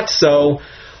says, not so.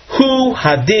 Hu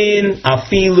hadin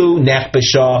afilu nech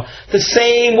b'shah. The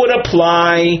same would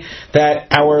apply, that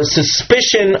our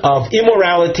suspicion of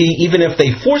immorality, even if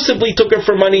they forcibly took her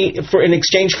for money, in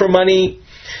exchange for money.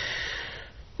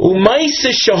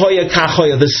 Umaisa shahoya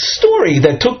kachoya. The story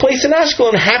that took place in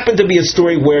Ashkelon happened to be a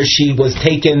story where she was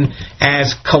taken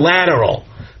as collateral,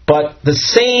 but the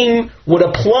same would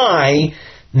apply.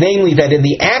 Namely, that in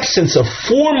the absence of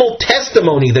formal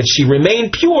testimony that she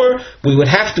remained pure, we would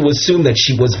have to assume that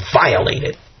she was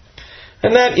violated.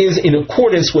 And that is in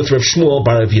accordance with Rav Shmuel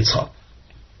bar Rav Yitzchak.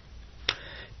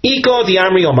 Iko the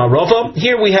Amri Omar Rava.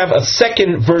 Here we have a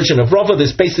second version of Rava.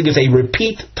 This basically is a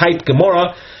repeat type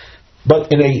Gemara,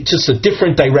 but in just a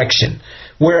different direction.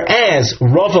 Whereas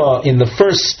Rava in the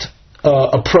first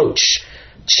approach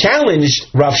challenged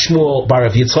Rav Shmuel bar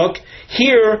Rav Yitzchak,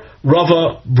 here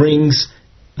Rava brings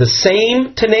the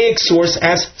same Tanaic source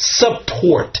as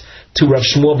support to Rav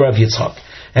Shmuel bar Rav Yitzchak.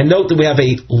 And note that we have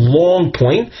a long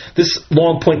point. This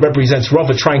long point represents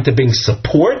Rava trying to bring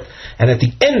support, and at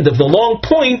the end of the long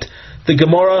point, the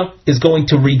Gemara is going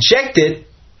to reject it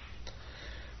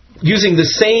using the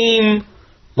same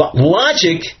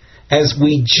logic as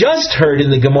we just heard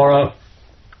in the Gemara,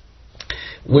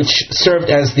 which served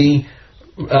as the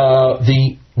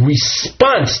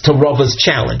response to Rava's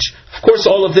challenge. Of course,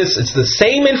 all of this, it's the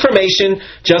same information,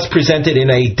 just presented in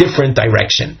a different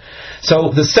direction.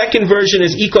 So the second version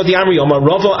is Iko the Amri Omar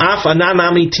Rava Af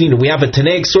Ananami Tina. We have a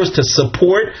Tanaic source to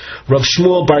support Rav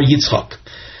Shmuel bar Yitzchak.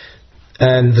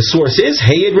 And the source is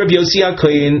Heyed Rabbi Yossi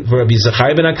HaKohen Rabbi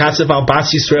Zechariah ben Akatzev al Bas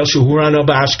Yisrael Shuhurano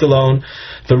ba'Ashkelon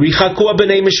V'richakua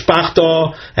b'nei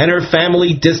mishpachto, and her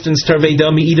family distanced her Veda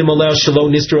mi'idim alel shelo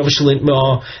nister of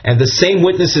shalintma. And the same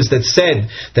witnesses that said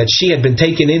that she had been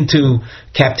taken into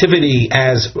captivity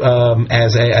as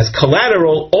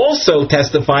collateral also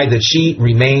testified that she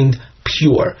remained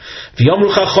pure. And the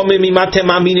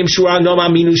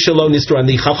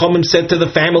Chachamim said to the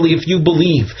family, if you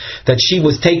believe that she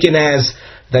was taken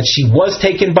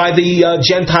by the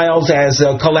Gentiles as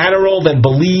collateral, then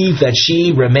believe that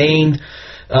she remained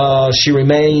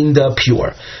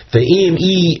pure.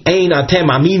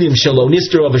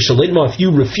 If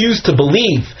you refuse to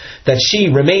believe that she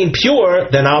remained pure,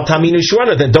 then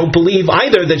then don't believe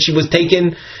either that she was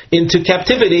taken into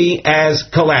captivity as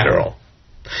collateral.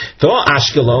 The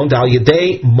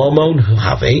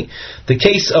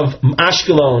case of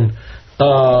Ashkelon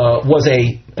was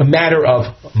a matter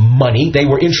of money. They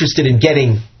were interested in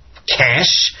getting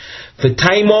cash.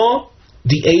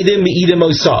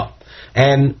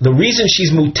 And the reason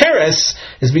she's muteres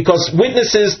is because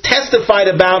witnesses testified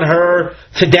about her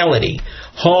fidelity.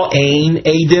 If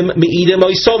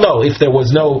there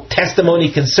was no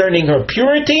testimony concerning her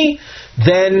purity,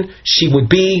 then she would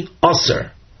be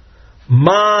Ozer.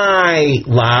 My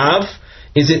love,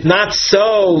 is it not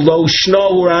so? Lo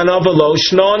shno hurana v'lo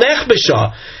shno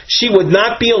nechbesha. She would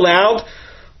not be allowed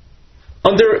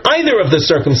under either of the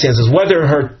circumstances, whether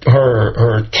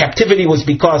her captivity was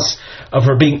because of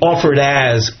her being offered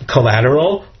as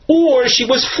collateral, or she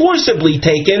was forcibly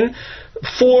taken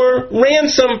for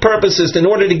ransom purposes in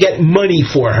order to get money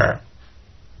for her.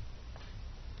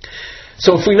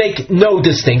 So if we make no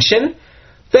distinction,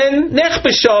 then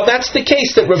nechbesha, that's the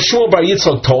case that Rav Shmuel Bar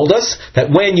Yitzchak told us, that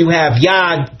when you have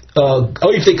yad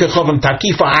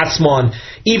takifa atzmon,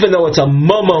 even though it's a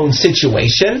mamon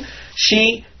situation,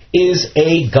 she is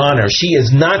a goner. She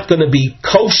is not going to be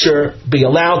kosher, be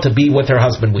allowed to be with her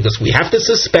husband, because we have to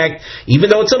suspect, even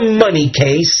though it's a money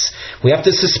case, we have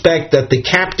to suspect that the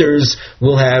captors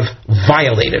will have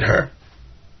violated her.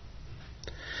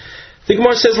 The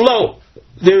Gemara says, lo,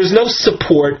 there is no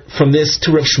support from this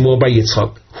to Rav Shmuel Bar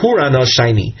Yitzchak. Hurana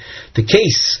Shaini. The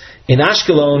case in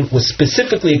Ashkelon was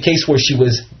specifically a case where she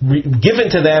was given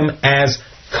to them as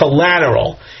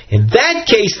collateral. In that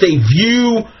case, they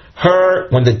view her,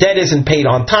 when the debt isn't paid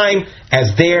on time,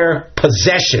 as their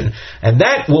possession, and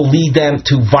that will lead them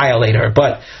to violate her.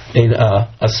 But in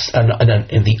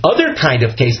the other kind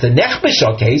of case, the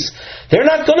nechbesha case, they're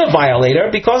not going to violate her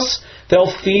because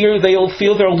they'll feel they'll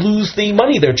lose the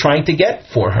money they're trying to get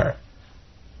for her.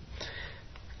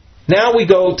 Now we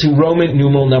go to Roman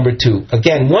numeral number 2.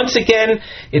 Once again,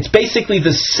 it's basically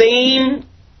the same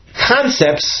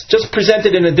concepts, just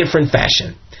presented in a different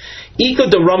fashion. Iko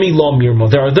de Rami Lo Mirmo.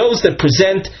 There are those that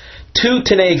present two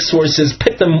Tanaic sources,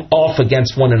 pit them off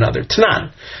against one another.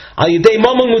 Tanan. Al Yedei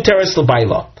Mamon Muteres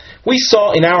L'Bayla. We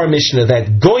saw in our Mishnah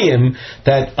that Goyim,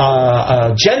 that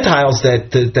Gentiles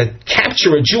that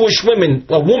capture a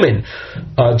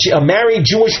married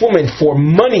Jewish woman for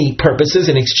money purposes,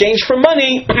 in exchange for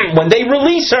money, when they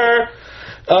release her,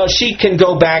 she can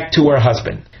go back to her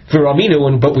husband.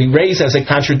 But we raise as a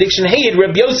contradiction, hey,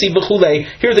 Reb Yossi b'chulei.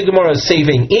 Here the Gemara is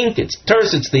saving ink. It's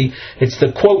terse. It's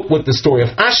the quote with the story of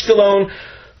Ashkelon.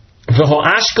 V'ho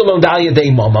Ashkelon dal yedei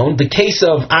mamon. The case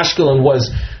of Ashkelon was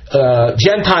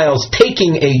Gentiles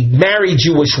taking a married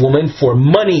Jewish woman for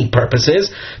money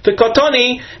purposes. The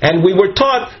Kotoni, and we were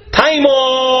taught,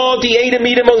 Taimo di Eda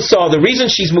Midamosa. The reason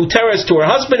she's muteres to her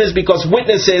husband is because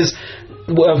witnesses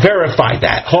verified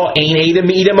that. In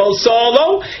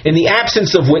the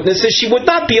absence of witnesses, she would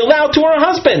not be allowed to her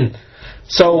husband.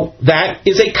 So that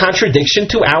is a contradiction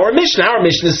to our Mishnah. Our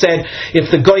Mishnah said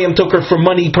if the Goyim took her for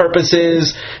money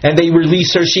purposes and they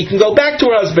release her, she can go back to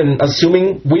her husband.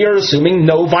 We are assuming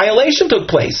no violation took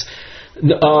place.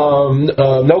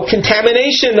 No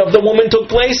contamination of the woman took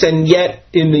place, and yet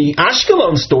in the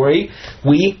Ashkelon story,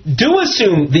 we do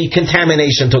assume the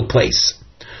contamination took place.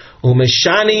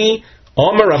 Umeshani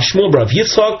Omer Rav Shmuel Rav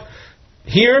Yitzchak.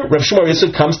 Here, Rav Shmuel Rav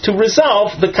Yitzchak comes to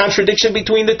resolve the contradiction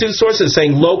between the two sources,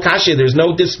 saying Lo Kasha. There's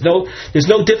no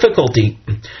difficulty.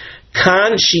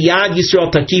 Kan Shiyad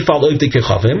Yisrael Takif Al Oivdei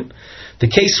Kechavim. The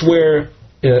case where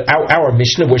our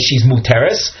Mishnah, where she's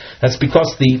muteres, that's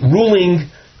because the ruling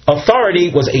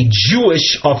authority was a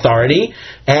Jewish authority,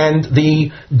 and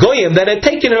the Goyim that had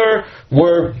taken her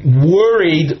were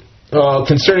worried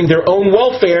concerning their own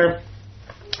welfare,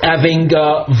 having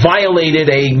violated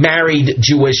a married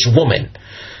Jewish woman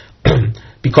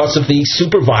because of the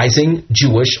supervising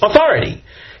Jewish authority.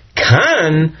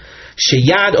 Kan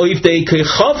sheyad oivdei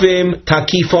kechavim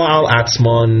takifa al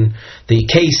atzmon. The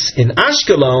case in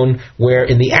Ashkelon, where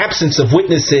in the absence of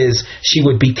witnesses, she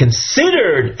would be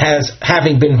considered as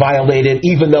having been violated,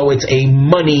 even though it's a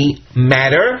money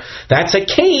matter. That's a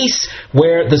case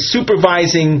where the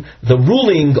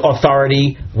ruling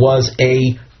authority was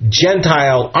a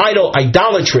Gentile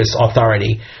idolatrous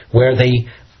authority, where they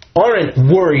aren't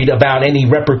worried about any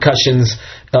repercussions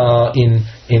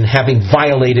in having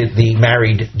violated the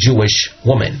married Jewish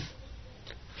woman.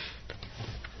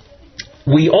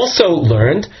 We also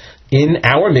learned in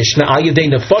our Mishnah, Al Yedei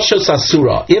Nefashos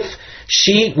Asura, if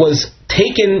she was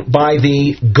taken by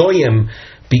the Goyim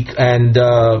and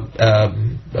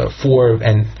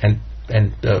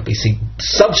basically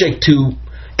subject to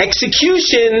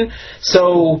execution,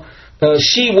 so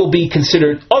she will be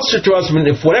considered Ozer to husband.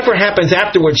 If whatever happens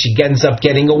afterwards, she ends up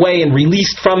getting away and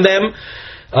released from them,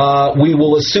 we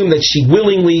will assume that she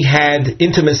willingly had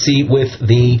intimacy with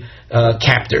the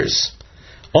captors.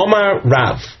 Omar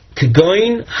Rav,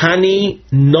 Kegoin Hani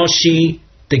Noshi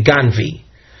Deganvi.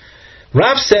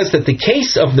 Rav says that the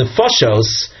case of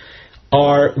Nefashos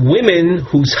are women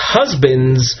whose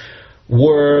husbands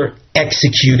were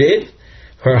executed,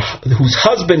 whose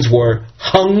husbands were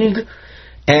hung,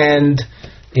 and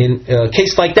in a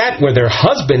case like that, where their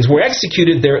husbands were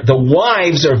executed, the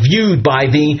wives are viewed by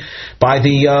the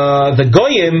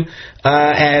goyim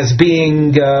as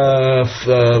being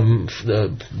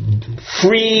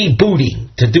free booty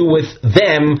to do with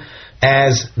them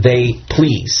as they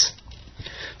please.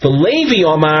 The Levi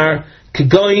Omar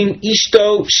Kegoin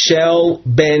Ishto Shel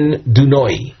Ben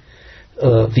Dunoi.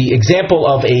 The example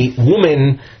of a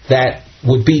woman that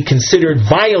would be considered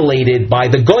violated by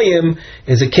the Goyim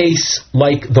is a case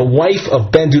like the wife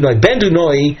of Ben Dunoi. Ben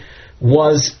Dunoi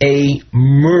was a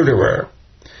murderer.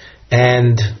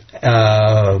 And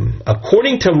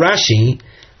according to Rashi,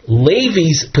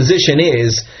 Levi's position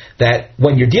is that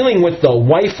when you're dealing with the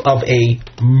wife of a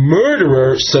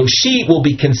murderer, so she will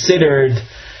be considered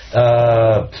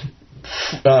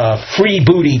free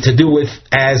booty to do with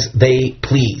as they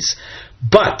please.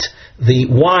 But the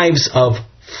wives of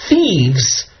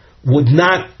thieves would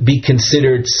not be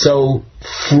considered so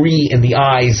free in the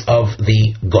eyes of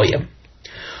the Goyim.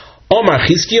 Omar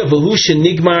Chizkiya v'hu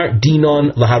shenigmar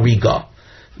dinon lahariga.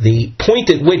 The point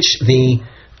at which the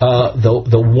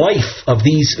wife of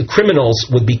these criminals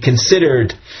would be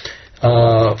considered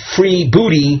free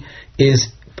booty is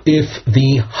if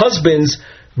the husbands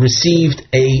received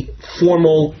a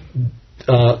formal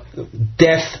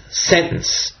death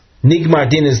sentence. Nigmar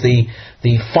din is the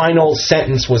final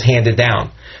sentence was handed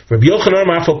down. Rabbi Yochanan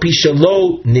Marfo Pisha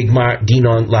lo nigmar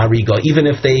dinon lahariga, even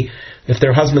if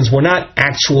their husbands were not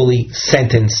actually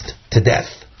sentenced to death.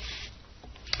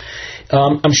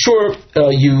 I'm sure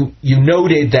you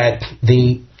noted that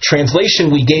the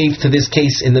translation we gave to this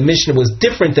case in the Mishnah was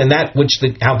different than that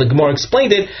how the Gemara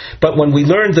explained it. But when we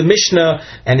learned the Mishnah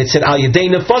and it said Al Yedei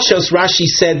Nefashos, Rashi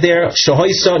said there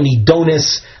Shehoisa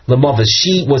Nidonis Lemavos,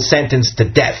 she was sentenced to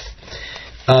death.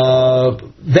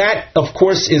 That, of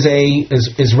course, is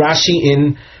Rashi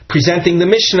in presenting the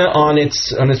Mishnah on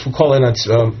its we'll call it its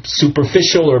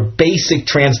superficial or basic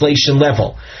translation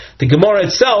level. The Gemara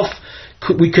itself,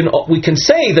 we can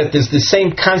say that there's the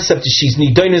same concept as she's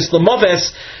nidonis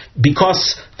lemaves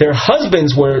because their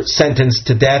husbands were sentenced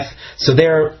to death, so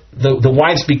the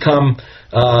wives become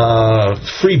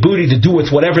free booty to do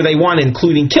with whatever they want,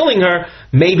 including killing her.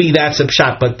 Maybe that's a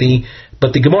pshat, but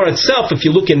the Gemara itself, if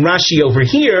you look in Rashi over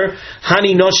here,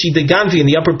 Hani Noshi Deganvi, in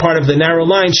the upper part of the narrow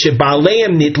line,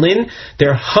 Shebaleim Nitlin,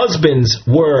 their husbands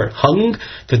were hung.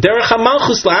 V'derech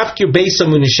HaMalchus la'afkir beisa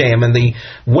munasheim, and the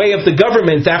way of the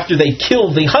government after they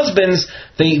killed the husbands,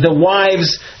 the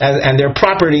wives and their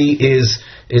property is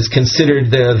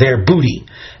considered their booty.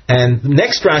 And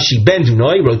next Rashi, Ben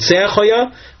Dunoi, Rotzeach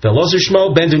Hoya, Ve'Elazar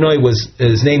Shmo, Ben Dunoi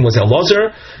his name was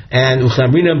Elazar, and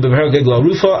Uchlamrina B'Berger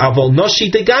Glarufa, Avol Noshi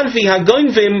Deganvi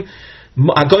Hagoinvim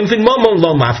Momon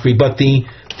Lo Mafri, but the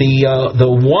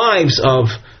wives of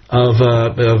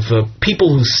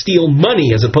people who steal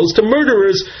money as opposed to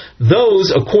murderers,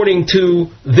 those, according to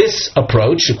this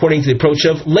approach, according to the approach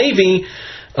of Levi,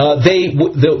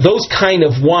 those kind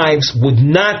of wives would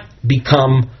not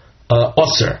become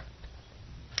Ozer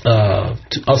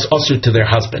to their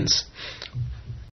husbands.